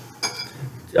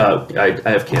you alive? I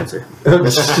have cancer. Oh,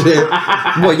 shit.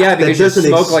 Well, yeah, because you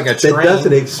smoke like a train. That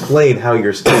doesn't explain how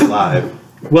you're still alive.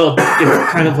 Well,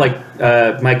 it's kind of like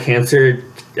my cancer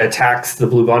attacks the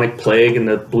bubonic plague, and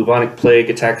the bubonic plague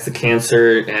attacks the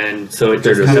cancer, and so it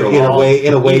just in a way,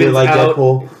 you're like out.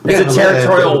 Deadpool. It's a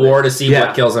territorial war to see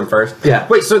what kills him first. Yeah.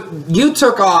 Wait, so you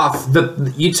took off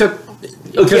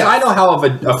because I know how a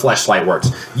fleshlight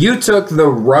works. You took the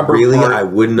rubber part. I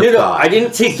wouldn't have thought. I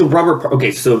didn't take the rubber part.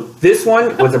 Okay, so this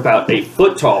one was about a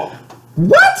foot tall.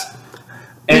 What?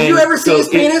 Did you ever see his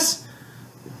penis?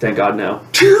 Thank God, no.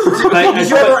 Did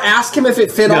you ever ask him if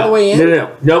it fit all the way in?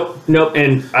 Nope.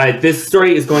 And this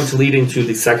story is going to lead into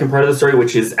the second part of the story,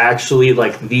 which is actually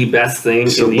the best thing in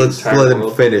the entire world. Let's let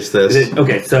him finish this.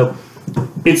 Okay, so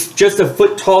it's just a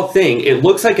foot tall thing. It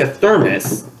looks like a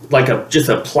thermos, just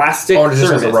a plastic thermos.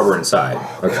 Just has a rubber inside.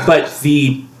 Okay. But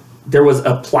there was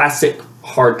a plastic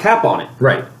hard cap on it.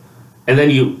 Right. And then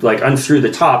you unscrew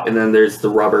the top, and then there's the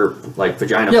rubber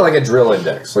vagina. Yeah, like a drill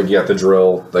index. You have to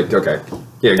drill. Okay.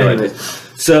 Yeah, go ahead.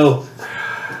 So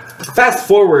fast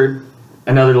forward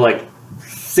another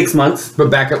 6 months.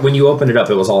 But back up when you opened it up,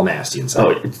 it was all nasty inside.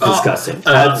 Oh, it's disgusting.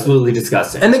 Absolutely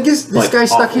disgusting. And then this guy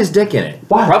stuck his dick in it.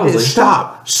 Why? Probably.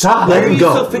 Stop. Why Let are him you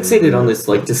go. so fixated on this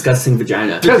disgusting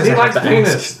vagina? Because he likes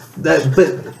penis. But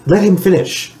let him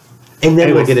finish, and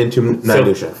then we'll get into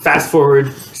minutia. So fast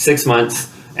forward 6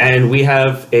 months, and we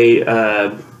have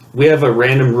a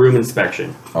random room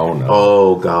inspection. Oh no.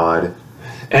 Oh God.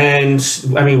 And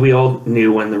I mean, we all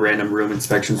knew when the random room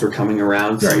inspections were coming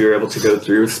around, so you were able to go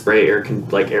through, spray air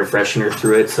freshener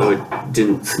through it, so it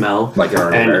didn't smell.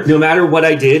 And no matter what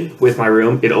I did with my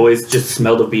room, it always just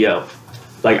smelled of BO.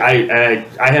 I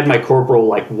had my corporal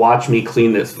watch me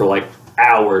clean this for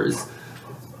hours,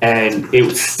 and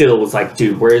it still was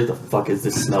dude, where the fuck is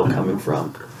this smell coming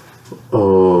from?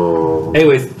 Oh.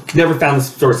 Anyways, never found the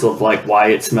source of like why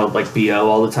it smelled like BO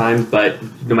all the time, but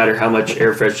no matter how much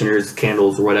air fresheners,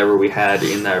 candles, or whatever we had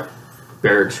in that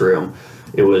barracks room,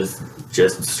 it was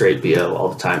just straight BO all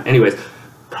the time. Anyways,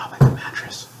 Probably the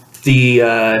mattress.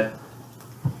 I'd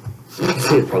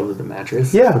say it's probably the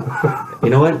mattress. Yeah. You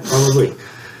know what? Probably.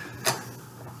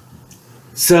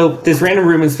 So this random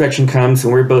room inspection comes,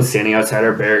 and we're both standing outside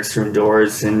our barracks room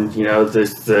doors, and you know,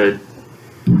 there's the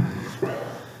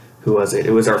who was it?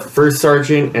 It was our first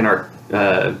sergeant and our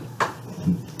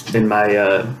and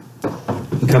my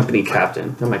company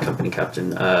captain, not my company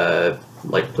captain,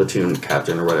 like platoon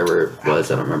captain or whatever it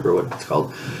was. I don't remember what it's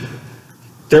called.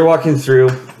 They're walking through,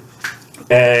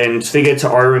 and they get to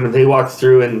our room, and they walk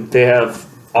through, and they have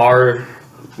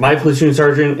my platoon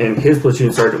sergeant and his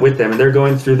platoon sergeant with them, and they're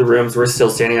going through the rooms. We're still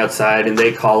standing outside, and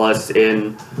they call us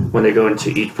in when they go into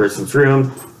each person's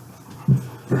room.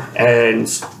 And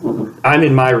I'm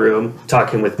in my room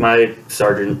talking with my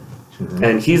sergeant,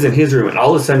 and he's in his room, and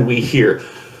all of a sudden we hear,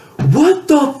 "What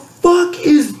the fuck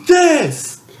is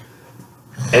this?"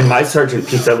 And my sergeant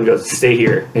picks up and goes, "Stay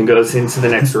here," and goes into the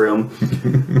next room.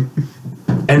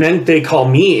 And then they call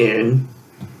me in,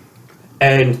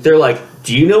 and they're like,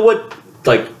 "Do you know what,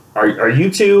 like, are you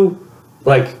two,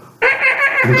 like,"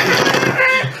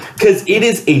 because it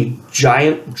is a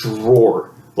giant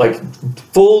drawer, like,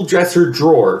 full dresser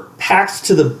drawer, packed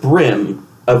to the brim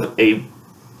of a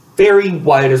very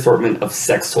wide assortment of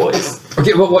sex toys.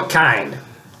 Okay, but what kind?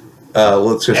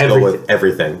 Let's just go with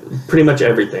everything. Pretty much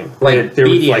everything. Like There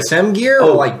was, BDSM gear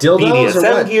or like dildos or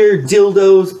BDSM what? gear,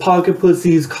 dildos, pocket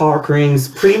pussies, cock rings.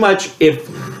 Pretty much, if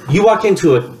you walk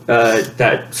into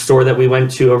that store that we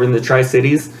went to over in the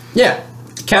Tri-Cities, Yeah,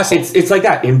 castle. it's like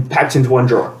that, packed into one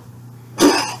drawer.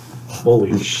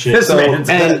 Holy shit. This man's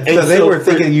And So they so were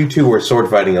for- thinking you two were sword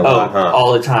fighting a lot, huh?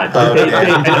 all the time. Okay.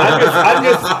 And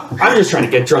I'm just trying to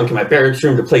get drunk in my barracks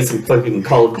room to play some fucking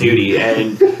Call of Duty,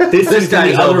 and this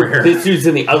guy's over here. This dude's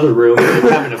in the other room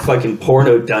having a fucking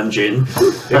porno dungeon. It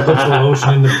puts the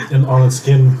lotion on its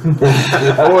skin.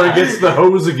 Or it gets the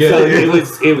hose So again.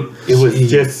 it was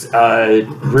just a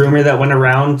rumor that went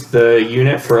around the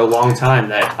unit for a long time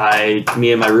that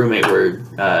me and my roommate were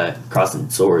crossing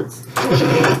swords.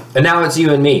 And now it's you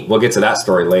and me. We'll get to that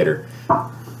story later.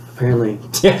 Apparently.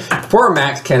 Yeah, poor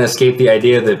Max can't escape the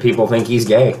idea that people think he's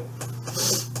gay.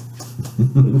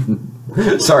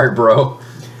 Sorry, bro.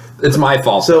 It's my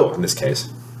fault, So- in this case.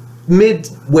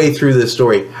 Midway through this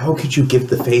story, how could you give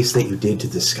the face that you did to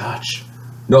the scotch?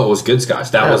 No, it was good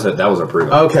scotch. That was a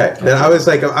proven. Okay, then I was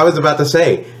about to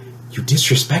say, you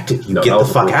disrespected. You No, get that the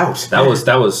was fuck approved. out.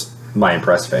 That was my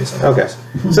impressed face. Okay,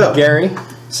 so Gary.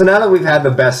 So now that we've had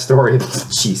the best story,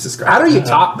 Jesus Christ, how do you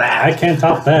top I that? can't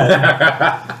top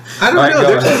that. I don't Alright, know. go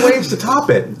There's ahead. some ways to top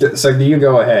it. So do you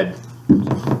go ahead?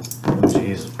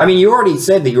 Jeez. I mean, you already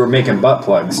said that you were making butt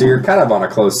plugs, so you're kind of on a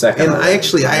close second. And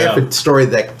already. I have a story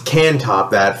that can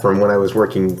top that from when I was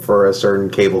working for a certain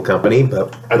cable company,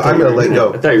 but I'm going to let I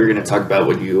go. thought you were going to talk about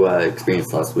what you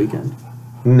experienced last weekend.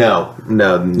 No.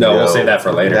 we'll save that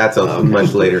for later. That's a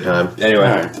much later time. Anyway,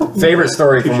 Alright. favorite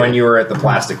story from when you were at the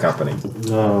plastic company.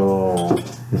 No.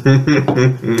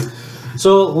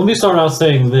 So let me start out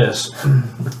saying this.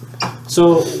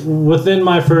 So within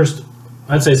my first,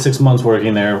 I'd say 6 months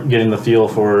working there, getting the feel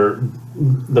for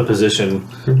the position,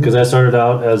 because I started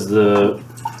out as the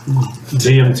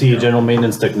GMT, General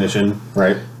Maintenance Technician,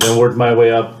 Right. then worked my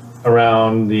way up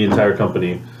around the entire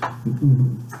company.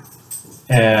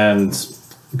 And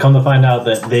come to find out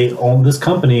that this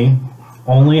company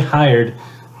only hired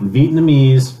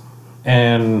Vietnamese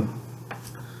and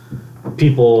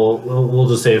people, we'll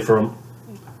just say from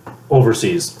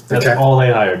overseas. That's Okay. all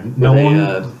they hired. No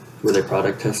one. Were they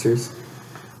product testers?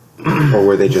 Or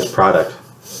were they just product?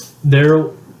 They're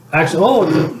actually. Oh,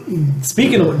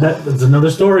 speaking of that, that's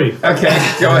another story. Okay,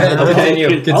 go ahead. Continue.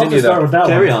 I'll Continue just start though. with that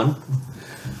Carry one. on.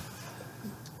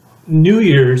 New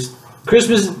Year's,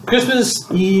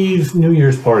 Christmas Eve, New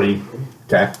Year's party.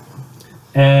 Okay.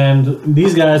 And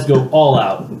these guys go all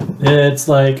out. It's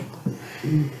like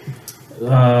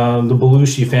the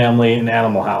Belushi family in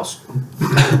Animal House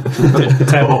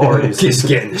type of parties. Just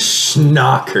getting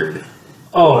schnockered.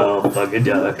 Oh, Fuck a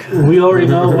duck. we already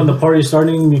know when the party's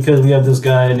starting because we have this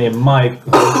guy named Mike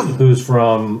who's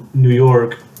from New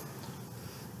York,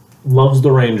 loves the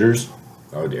Rangers,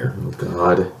 Oh dear. Oh,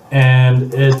 God.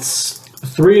 and it's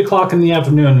 3 o'clock in the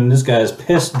afternoon and this guy is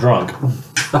pissed drunk.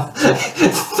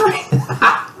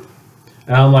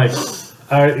 And I'm like,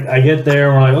 I get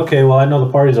there and we're like, okay, well, I know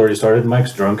the party's already started.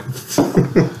 Mike's drunk.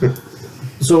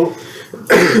 So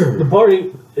the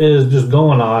party, is just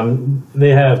going on.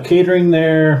 They have catering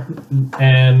there,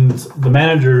 and the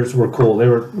managers were cool.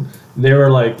 They were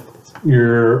like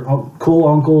your cool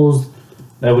uncles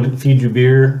that would feed you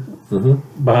beer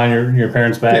behind your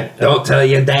parents' back. Don't tell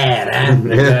your dad, huh?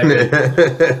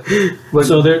 Exactly.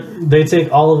 So they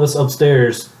take all of us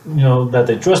upstairs, that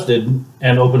they trusted,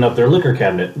 and open up their liquor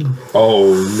cabinet.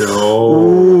 Oh no!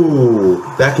 Ooh,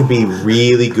 that could be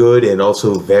really good and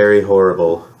also very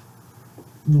horrible.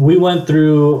 We went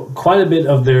through quite a bit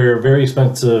of their very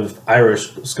expensive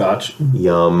Irish scotch.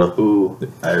 Yum. Ooh.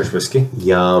 Irish whiskey.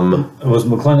 Yum. It was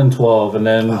McLennan 12, and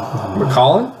then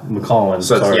Macallan.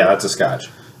 Sorry. That's a scotch.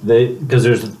 Because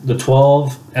there's the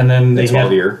 12, and then they The 12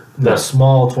 have year. the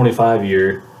small 25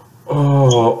 year.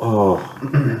 Oh.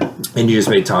 And you just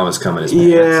made Thomas come in his pants.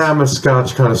 Yeah, I'm a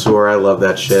Scotch connoisseur. I love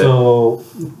that shit. So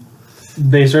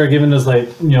they started giving us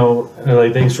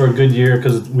thanks for a good year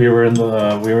because we were in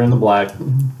the black.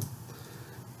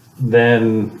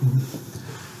 Then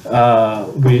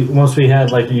once we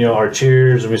had our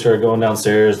cheers and we started going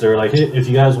downstairs, they were like, hey, if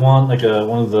you guys want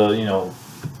one of the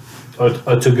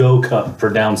a to-go cup for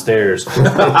downstairs,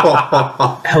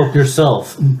 help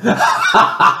yourself.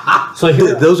 So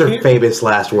those are famous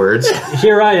last words.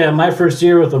 Here I am, my first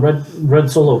year with a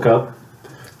red Solo cup,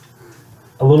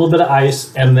 a little bit of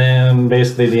ice, and then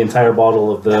basically the entire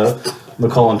bottle of the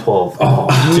Macallan 12.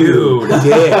 Oh, dude.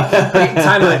 Yeah.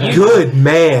 Time out. Good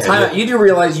man. Time out. You do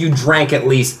realize you drank at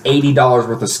least $80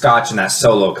 worth of scotch in that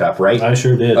Solo cup, right? I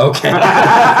sure did. Okay. You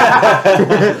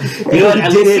know what, He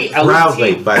did it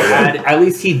proudly, by the way. At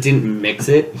least he didn't mix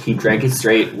it. He drank it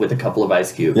straight with a couple of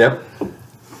ice cubes. Yep.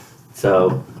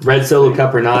 So, red Solo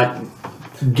cup or not,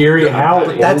 Gary, how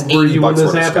That's old were you when $80 this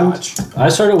worth of happened? scotch. I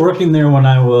started working there when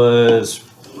I was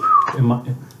in my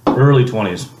early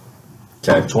 20s.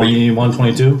 Okay. 21,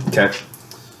 22. Okay.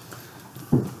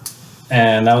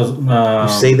 And that was... You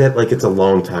say that like it's a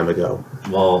long time ago.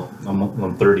 well,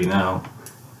 I'm 30 now.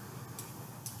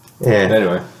 Yeah.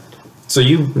 Anyway. So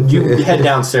you head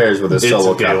downstairs with a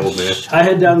Solo okay, cup. old man. I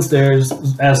head downstairs.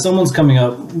 As someone's coming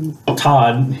up,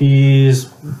 Todd, he's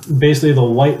basically the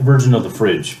white version of the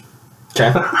fridge.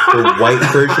 Okay. The white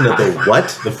version of the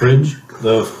what? The fridge?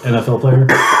 The NFL player?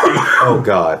 Oh,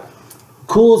 God.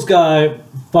 Coolest guy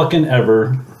fucking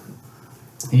ever.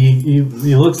 He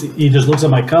just looks at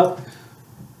my cup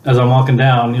as I'm walking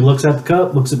down. He looks at the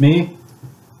cup, looks at me,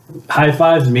 high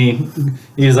fives me.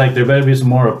 He's like, there better be some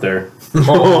more up there.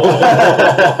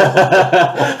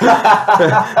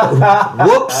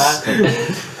 Whoops.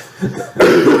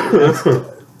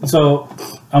 So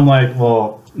I'm like,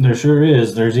 well, there sure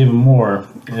is. There's even more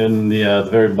in the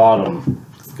very bottom,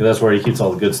 because that's where he keeps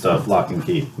all the good stuff, lock and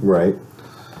key. Right.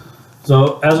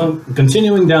 So as I'm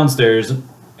continuing downstairs,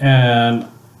 and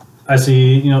I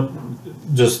see,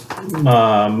 just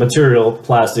material,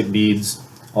 plastic beads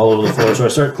all over the floor. So I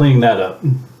start cleaning that up,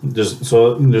 just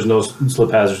so there's no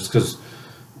slip hazards. Because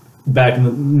back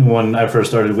when I first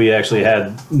started, we actually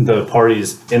had the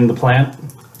parties in the plant.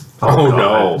 Oh,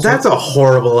 no. That's a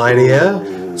horrible idea.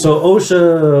 So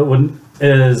OSHA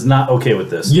is not okay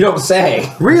with this. You don't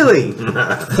say. Really?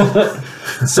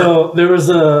 So there was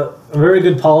a very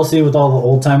good policy with all the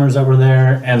old timers that were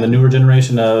there and the newer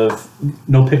generation of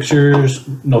no pictures,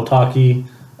 no talkie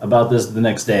about this the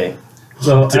next day.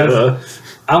 So as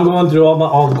I'm going through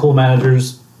all the cool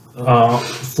managers,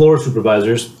 floor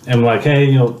supervisors, and like,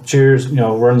 hey, cheers,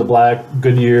 we're in the black,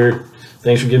 good year,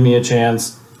 thanks for giving me a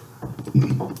chance.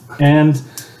 And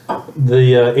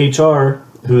the HR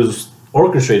who's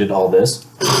orchestrated all this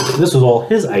was all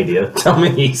his idea. Tell me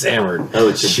he's hammered. oh,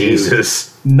 it's a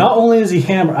Jesus. Not only is he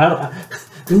hammered,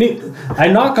 I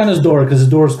knock on his door because his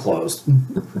door's closed.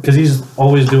 Because he's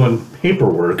always doing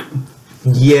paperwork.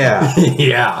 Yeah.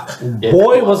 Yeah.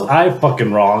 Boy, was I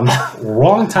fucking wrong.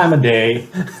 Wrong time of day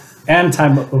and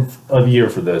time of year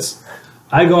for this.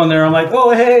 I go in there, I'm like,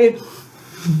 oh, hey.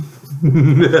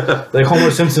 Like Homer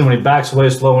Simpson when he backs away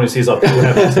slow when he sees up.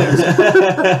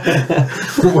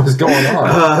 What's going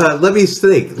on? Let me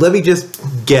think. Let me just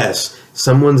guess.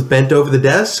 Someone's bent over the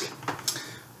desk?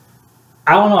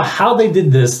 I don't know how they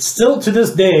did this. Still to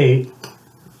this day,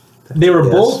 they were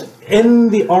Yes. both in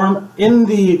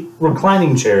the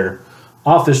reclining chair,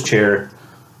 office chair,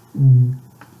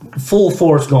 full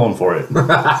force going for it.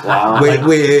 Wow.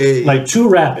 Wait. Like two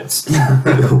rabbits.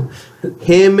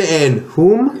 Him and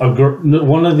whom?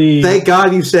 One of the Thank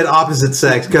God you said opposite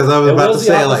sex, because I was It about to was the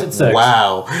say, opposite like, sex.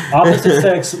 wow. opposite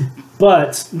sex,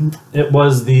 but it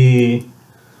was the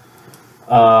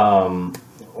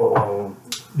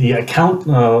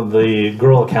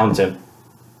girl accountant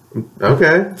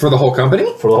Okay. For the whole company?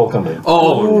 for the whole company.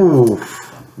 Oh, Ooh.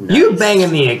 You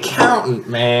banging the accountant,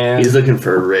 man. He's looking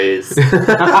for a raise.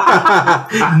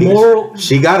 Moral.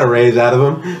 She got a raise out of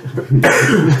him.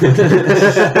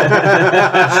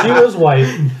 She was white.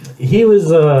 He was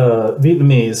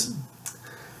Vietnamese.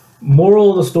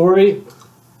 Moral of the story.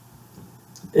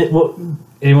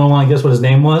 Anyone want to guess what his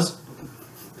name was?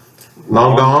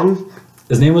 Long Dong?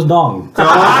 His name was Dong.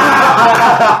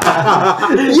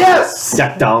 Yes!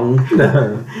 Duck dong.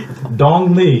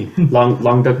 Dong Lee.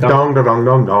 Long duck dong. Dong, dong,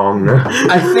 dong, dong.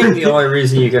 I think the only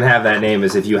reason you can have that name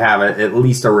is if you have at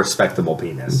least a respectable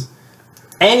penis.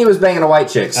 And he was banging a white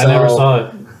chick. So I never saw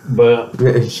it,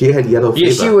 but She had yellow fever.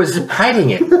 Yeah, she was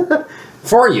hiding it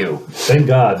for you. thank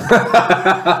God.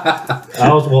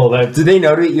 Did they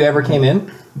know that you ever came in?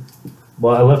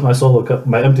 Well, I left my solo cup,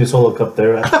 my empty solo cup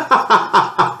there, because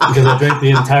I drank the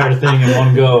entire thing in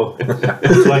one go,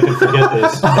 so I could forget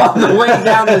this. On the way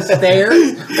down the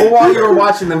stairs, or while you were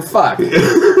watching them fuck?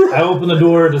 I opened the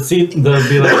door to see be like,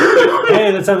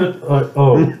 "Hey, let's have it."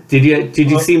 Did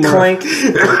you see more? Clink.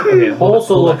 Okay, hold Whole on.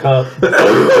 solo cup,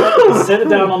 set it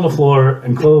down on the floor,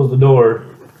 and close the door.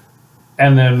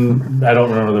 And then I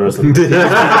don't remember the rest of it. So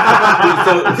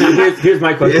here's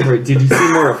my question for you. Did you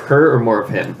see more of her or more of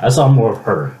him? I saw more of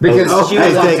her. Because she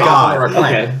was on thank top God. of her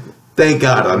clank. Okay. Thank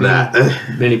God on that.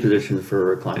 Many positions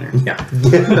for a recliner. Yeah.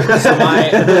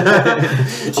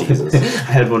 So Jesus. I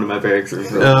had one of my barracks.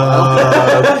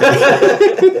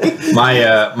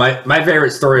 my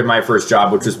favorite story of my first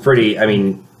job, which was pretty. I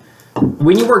mean,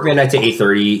 when you work midnight to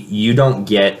 8:30, you don't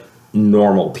get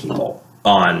normal people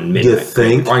on midnight. You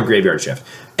think? On graveyard shift.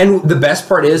 And the best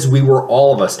part is we were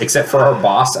all of us, except for our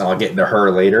boss, and I'll get into her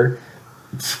later.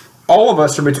 All of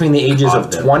us are between the ages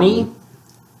of 20,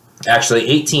 actually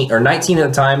 18 or 19 at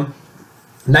the time,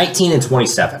 19 and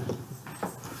 27.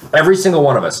 Every single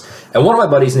one of us. And one of my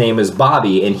buddies' name is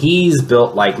Bobby, and he's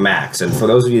built like Max. And for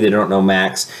those of you that don't know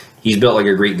Max, he's built like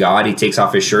a Greek god. He takes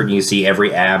off his shirt and you see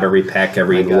every ab, every pec,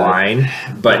 every line.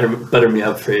 But Butter me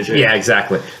up, Fraser. yeah,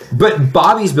 exactly. But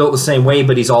Bobby's built the same way,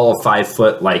 but he's all of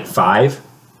 5'5".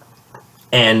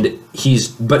 And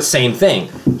but same thing.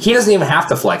 He doesn't even have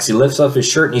to flex. He lifts up his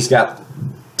shirt and he's got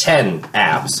 10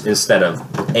 abs instead of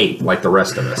 8 like the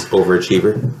rest of us.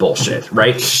 Overachiever. Bullshit,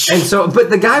 right? And so, but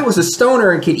the guy was a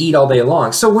stoner and could eat all day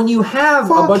long. So when you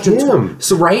have a bunch of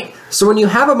so when you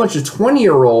have a bunch of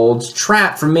 20-year-olds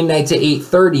trapped from midnight to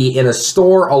 8:30 in a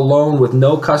store alone with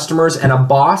no customers and a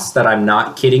boss that, I'm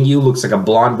not kidding you, looks like a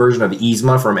blonde version of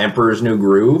Yzma from Emperor's New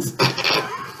Groove.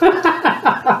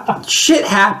 Shit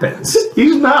happens.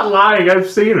 He's not lying. I've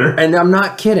seen her. And I'm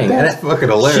not kidding. That's fucking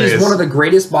hilarious. She's one of the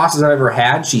greatest bosses I've ever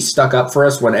had. She stuck up for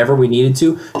us whenever we needed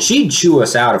to. She'd chew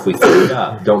us out if we fucked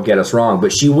up, don't get us wrong,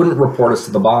 but she wouldn't report us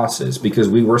to the bosses because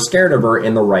we were scared of her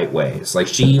in the right ways. Like,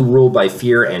 she ruled by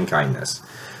fear and kindness.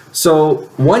 So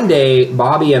one day,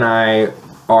 Bobby and I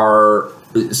are...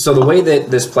 So the way that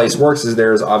this place works is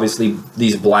there's obviously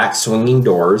these black swinging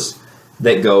doors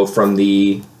that go from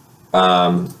the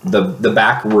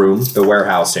back room, the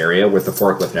warehouse area with the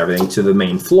forklift and everything, to the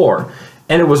main floor.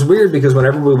 And it was weird because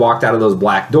whenever we walked out of those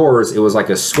black doors, it was like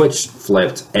a switch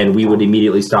flipped and we would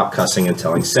immediately stop cussing and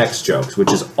telling sex jokes,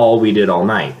 which is all we did all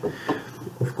night.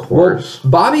 Of course.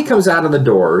 Well, Bobby comes out of the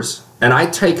doors and I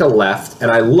take a left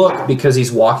and I look because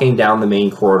he's walking down the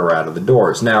main corridor out of the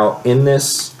doors. Now, in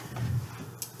this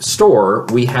store,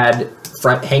 we had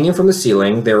hanging from the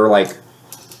ceiling, they were like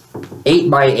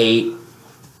 8x8,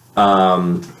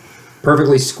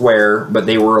 perfectly square, but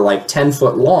they were like 10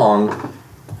 foot long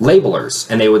labelers,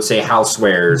 and they would say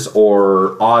housewares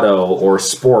or auto or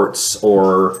sports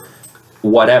or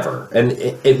whatever. And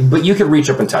but you could reach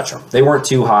up and touch them. They weren't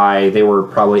too high. They were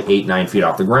probably 8-9 feet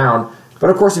off the ground. But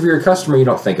of course, if you're a customer, you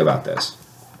don't think about this.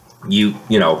 You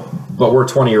know, but we're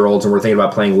 20-year-olds and we're thinking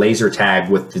about playing laser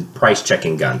tag with the price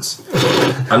checking guns.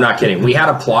 I'm not kidding. We had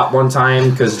a plot one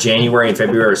time because January and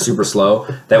February are super slow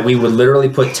that we would literally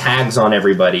put tags on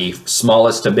everybody,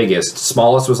 smallest to biggest.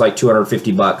 Smallest was like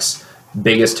 $250.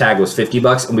 Biggest tag was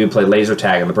 $50, and we would play laser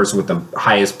tag, and the person with the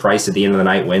highest price at the end of the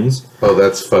night wins. Oh,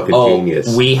 that's fucking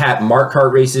genius. We had Mark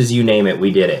Cart races, you name it,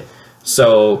 we did it.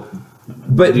 So...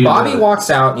 But Bobby walks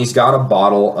out and he's got a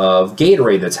bottle of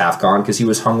Gatorade that's half gone because he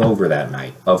was hungover that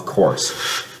night, of course.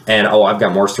 And I've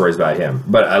got more stories about him.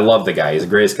 But I love the guy. He's the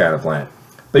greatest guy on the planet.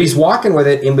 But he's walking with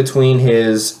it in between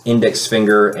his index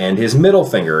finger and his middle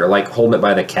finger, like holding it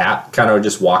by the cap, kind of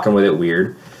just walking with it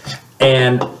weird.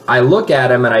 And I look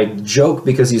at him and I joke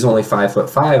because he's only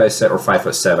 5'5", I said, or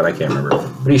 5'7", I can't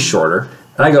remember. But he's shorter.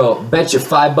 And I go, bet you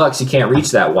 $5 you can't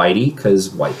reach that, Whitey,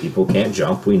 because white people can't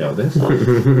jump. We know this.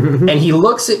 And he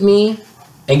looks at me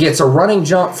and gets a running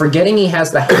jump, forgetting he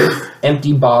has the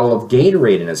half-empty bottle of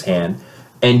Gatorade in his hand.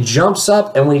 and jumps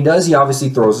up, and when he does, he obviously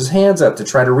throws his hands up to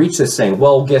try to reach this thing.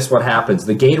 Well, guess what happens?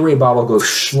 The Gatorade bottle goes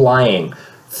flying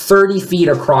 30 feet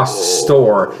across the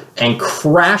store and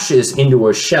crashes into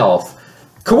a shelf,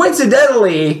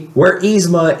 coincidentally, where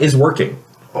Yzma is working.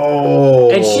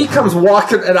 Oh. And she comes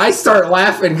walking, and I start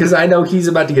laughing because I know he's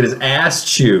about to get his ass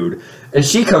chewed. And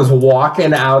she comes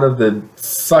walking out of the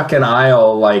fucking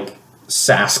aisle like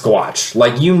Sasquatch.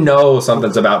 Like, you know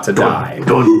something's about to die.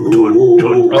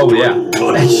 Oh, yeah.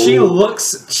 And she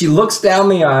looks down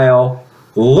the aisle,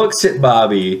 looks at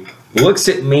Bobby, looks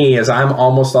at me as I'm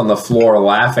almost on the floor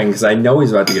laughing because I know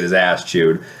he's about to get his ass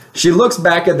chewed. She looks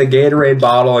back at the Gatorade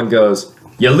bottle and goes,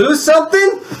 "You lose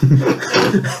something?"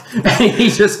 And he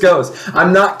just goes,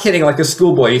 I'm not kidding, like a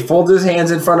schoolboy. He folds his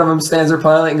hands in front of him, stands there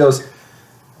politely, and goes,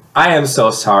 "I am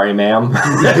so sorry, ma'am."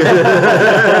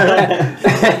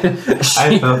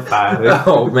 I felt bad.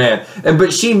 Oh man!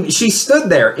 But she stood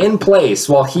there in place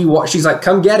while she's like,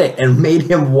 "Come get it," and made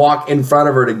him walk in front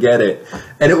of her to get it.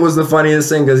 And it was the funniest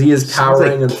thing because he is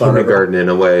cowering in front of her. Kindergarten in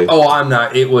a way. Oh, I'm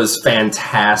not. It was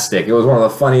fantastic. It was one of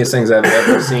the funniest things I've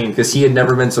ever seen because he had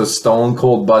never been so stone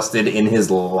cold busted in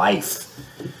his life.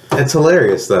 It's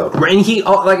hilarious, though. And he,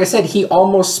 like I said, he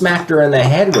almost smacked her in the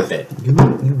head with it.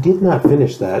 You did not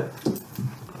finish that.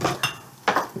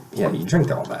 Yeah, you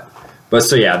drink all that. But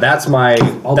so yeah, that's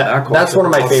that's one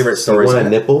of my favorite You stories. want a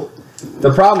nipple?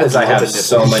 The problem is I have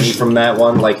so many from that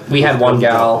one. Like we had one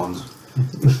gal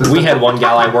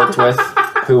I worked with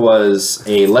who was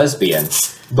a lesbian,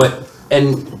 but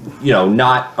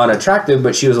not unattractive,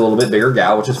 but she was a little bit bigger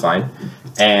gal, which is fine.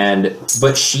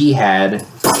 But she had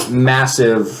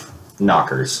massive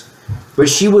knockers. But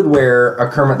she would wear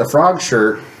a Kermit the Frog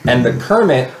shirt, and the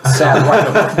Kermit sat right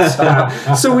over the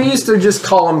top. So we used to just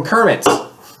call him Kermits.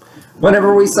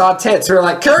 Whenever we saw tits, we were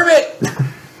like, "Kermit!"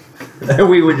 And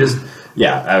we would just,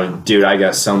 dude, I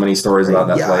got so many stories about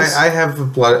that place. I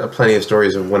have plenty of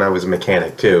stories of when I was a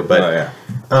mechanic, too. But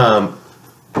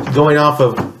going off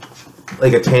of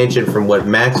like a tangent from what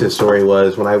Max's story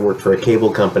was, when I worked for a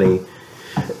cable company,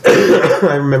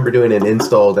 I remember doing an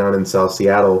install down in South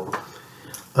Seattle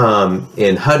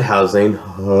in HUD housing.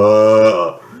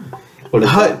 What is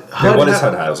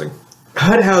HUD housing?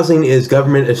 HUD housing is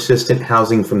government assistant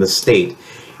housing from the state.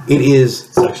 It is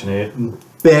Section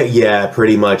 8. Yeah,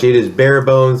 pretty much. It is bare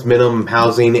bones minimum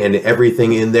housing, and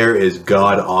everything in there is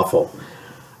god awful.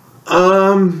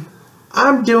 I'm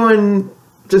doing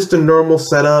just a normal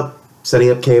setup, setting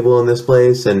up cable in this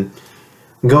place, and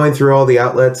going through all the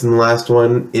outlets, and the last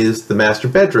one is the master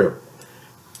bedroom.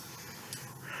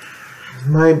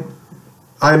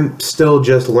 I'm still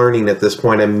just learning at this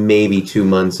point. I'm maybe 2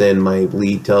 months in. My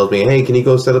lead tells me, "Hey, can you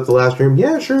go set up the last room?"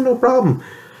 "Yeah, sure, no problem."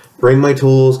 Bring my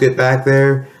tools, get back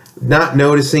there, not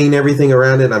noticing everything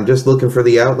around it. I'm just looking for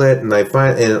the outlet, and I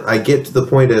get to the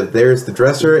point of there's the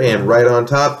dresser, and right on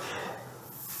top,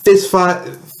 fist-sized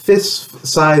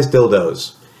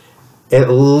dildos. At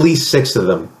least 6 of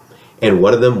them. And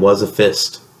one of them was a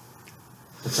fist.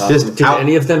 Did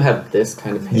any of them have this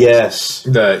kind of hand? Yes.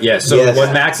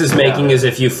 What Max is making is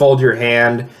if you fold your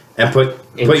hand and put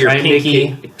your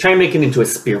pinky... Try and make it into a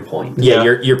spear point. Yeah,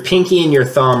 your pinky and your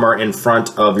thumb are in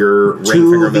front of your ring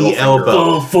finger, middle elbow. finger.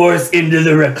 Full force into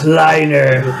the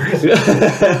recliner.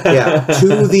 Yeah,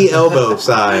 to the elbow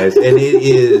size. And it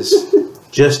is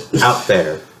just out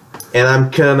there. And I'm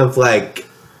kind of like,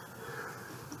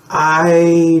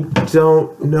 I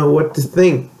don't know what to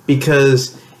think,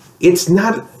 because it's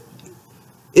not,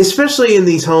 especially in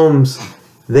these homes,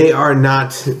 they are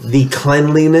not the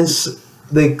cleanest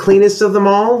of them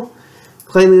all.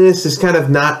 Cleanliness is kind of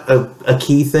not a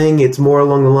key thing. It's more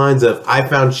along the lines of, I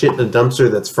found shit in a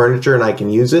dumpster that's furniture and I can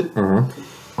use it. Mm-hmm.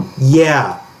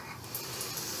 Yeah.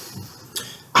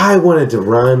 I wanted to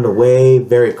run away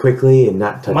very quickly and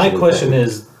not touch anything. My question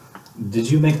is,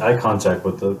 did you make eye contact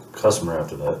with the customer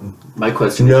after that? My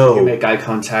question is, did you make eye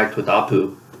contact with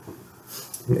Apu?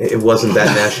 It wasn't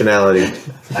that nationality.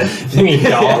 I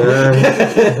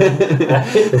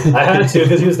had to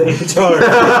because he was the HR.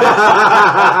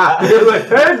 You're like,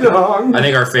 "Hey, dog." I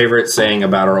think our favorite saying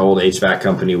about our old HVAC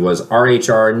company was, "Our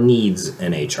HR needs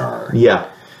an HR." Yeah.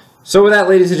 So with that,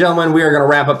 ladies and gentlemen, we are going to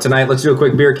wrap up tonight. Let's do a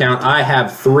quick beer count. I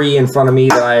have 3 in front of me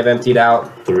that I have emptied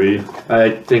out. 3. I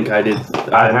think I did.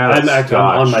 I'm actually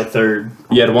on my 3rd.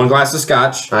 You had 1 glass of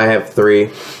scotch. I have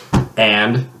 3.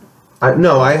 And?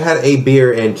 I had a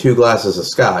beer and 2 glasses of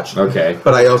scotch. Okay.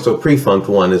 But I also pre-funked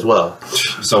 1 as well.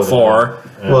 So 4.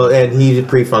 Yeah. Well, and he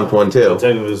pre-funked 1 too.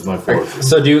 Technically, this is my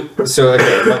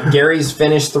 4th. Gary's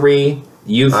finished 3.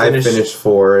 I finished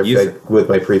 4 with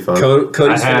my pre-funk.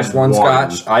 Cody's finished 1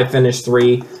 scotch. I finished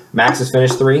 3. Max has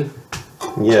finished 3.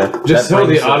 Yeah. Just so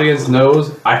the audience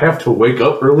knows, I have to wake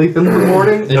up early in the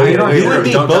morning. No, you don't. You would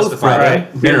be Don't both, justify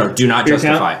right? that. No. Do not Your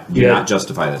justify. count? Do Yeah. not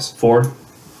justify this. 4.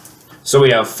 So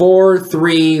we have 4,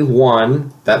 3,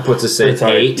 1. That puts us at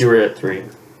Sorry, 8. you were at 3.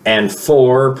 And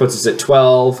 4 puts us at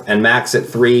 12. And Max at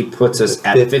 3 puts us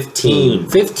at 15.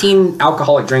 15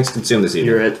 alcoholic drinks consumed this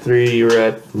evening. You're at 3. You were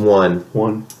at 1.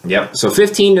 1. Yep. So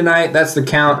 15 tonight. That's the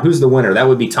count. Who's the winner? That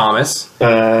would be Thomas.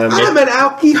 I'm an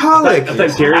alcoholic. I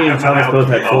thought Gary and Thomas both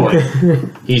had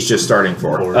 4. He's just starting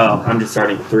 4. Oh, I'm just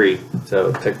starting 3.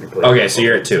 So technically. Okay, so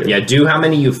you're at 2. Yeah, do how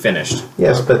many you finished.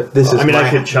 Yes, but this is I mean, I my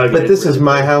could chug But it this is really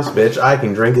my house, bitch. I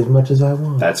can drink as much as I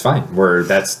want. That's fine.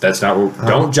 That's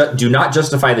not. Do not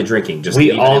justify the drinking. Just We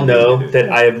leave it all in know the- that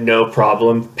I have no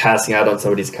problem passing out on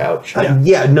somebody's couch.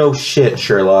 Yeah, no shit,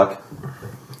 Sherlock.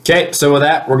 Okay, so with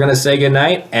that, we're gonna say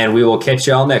goodnight, and we will catch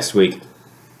y'all next week.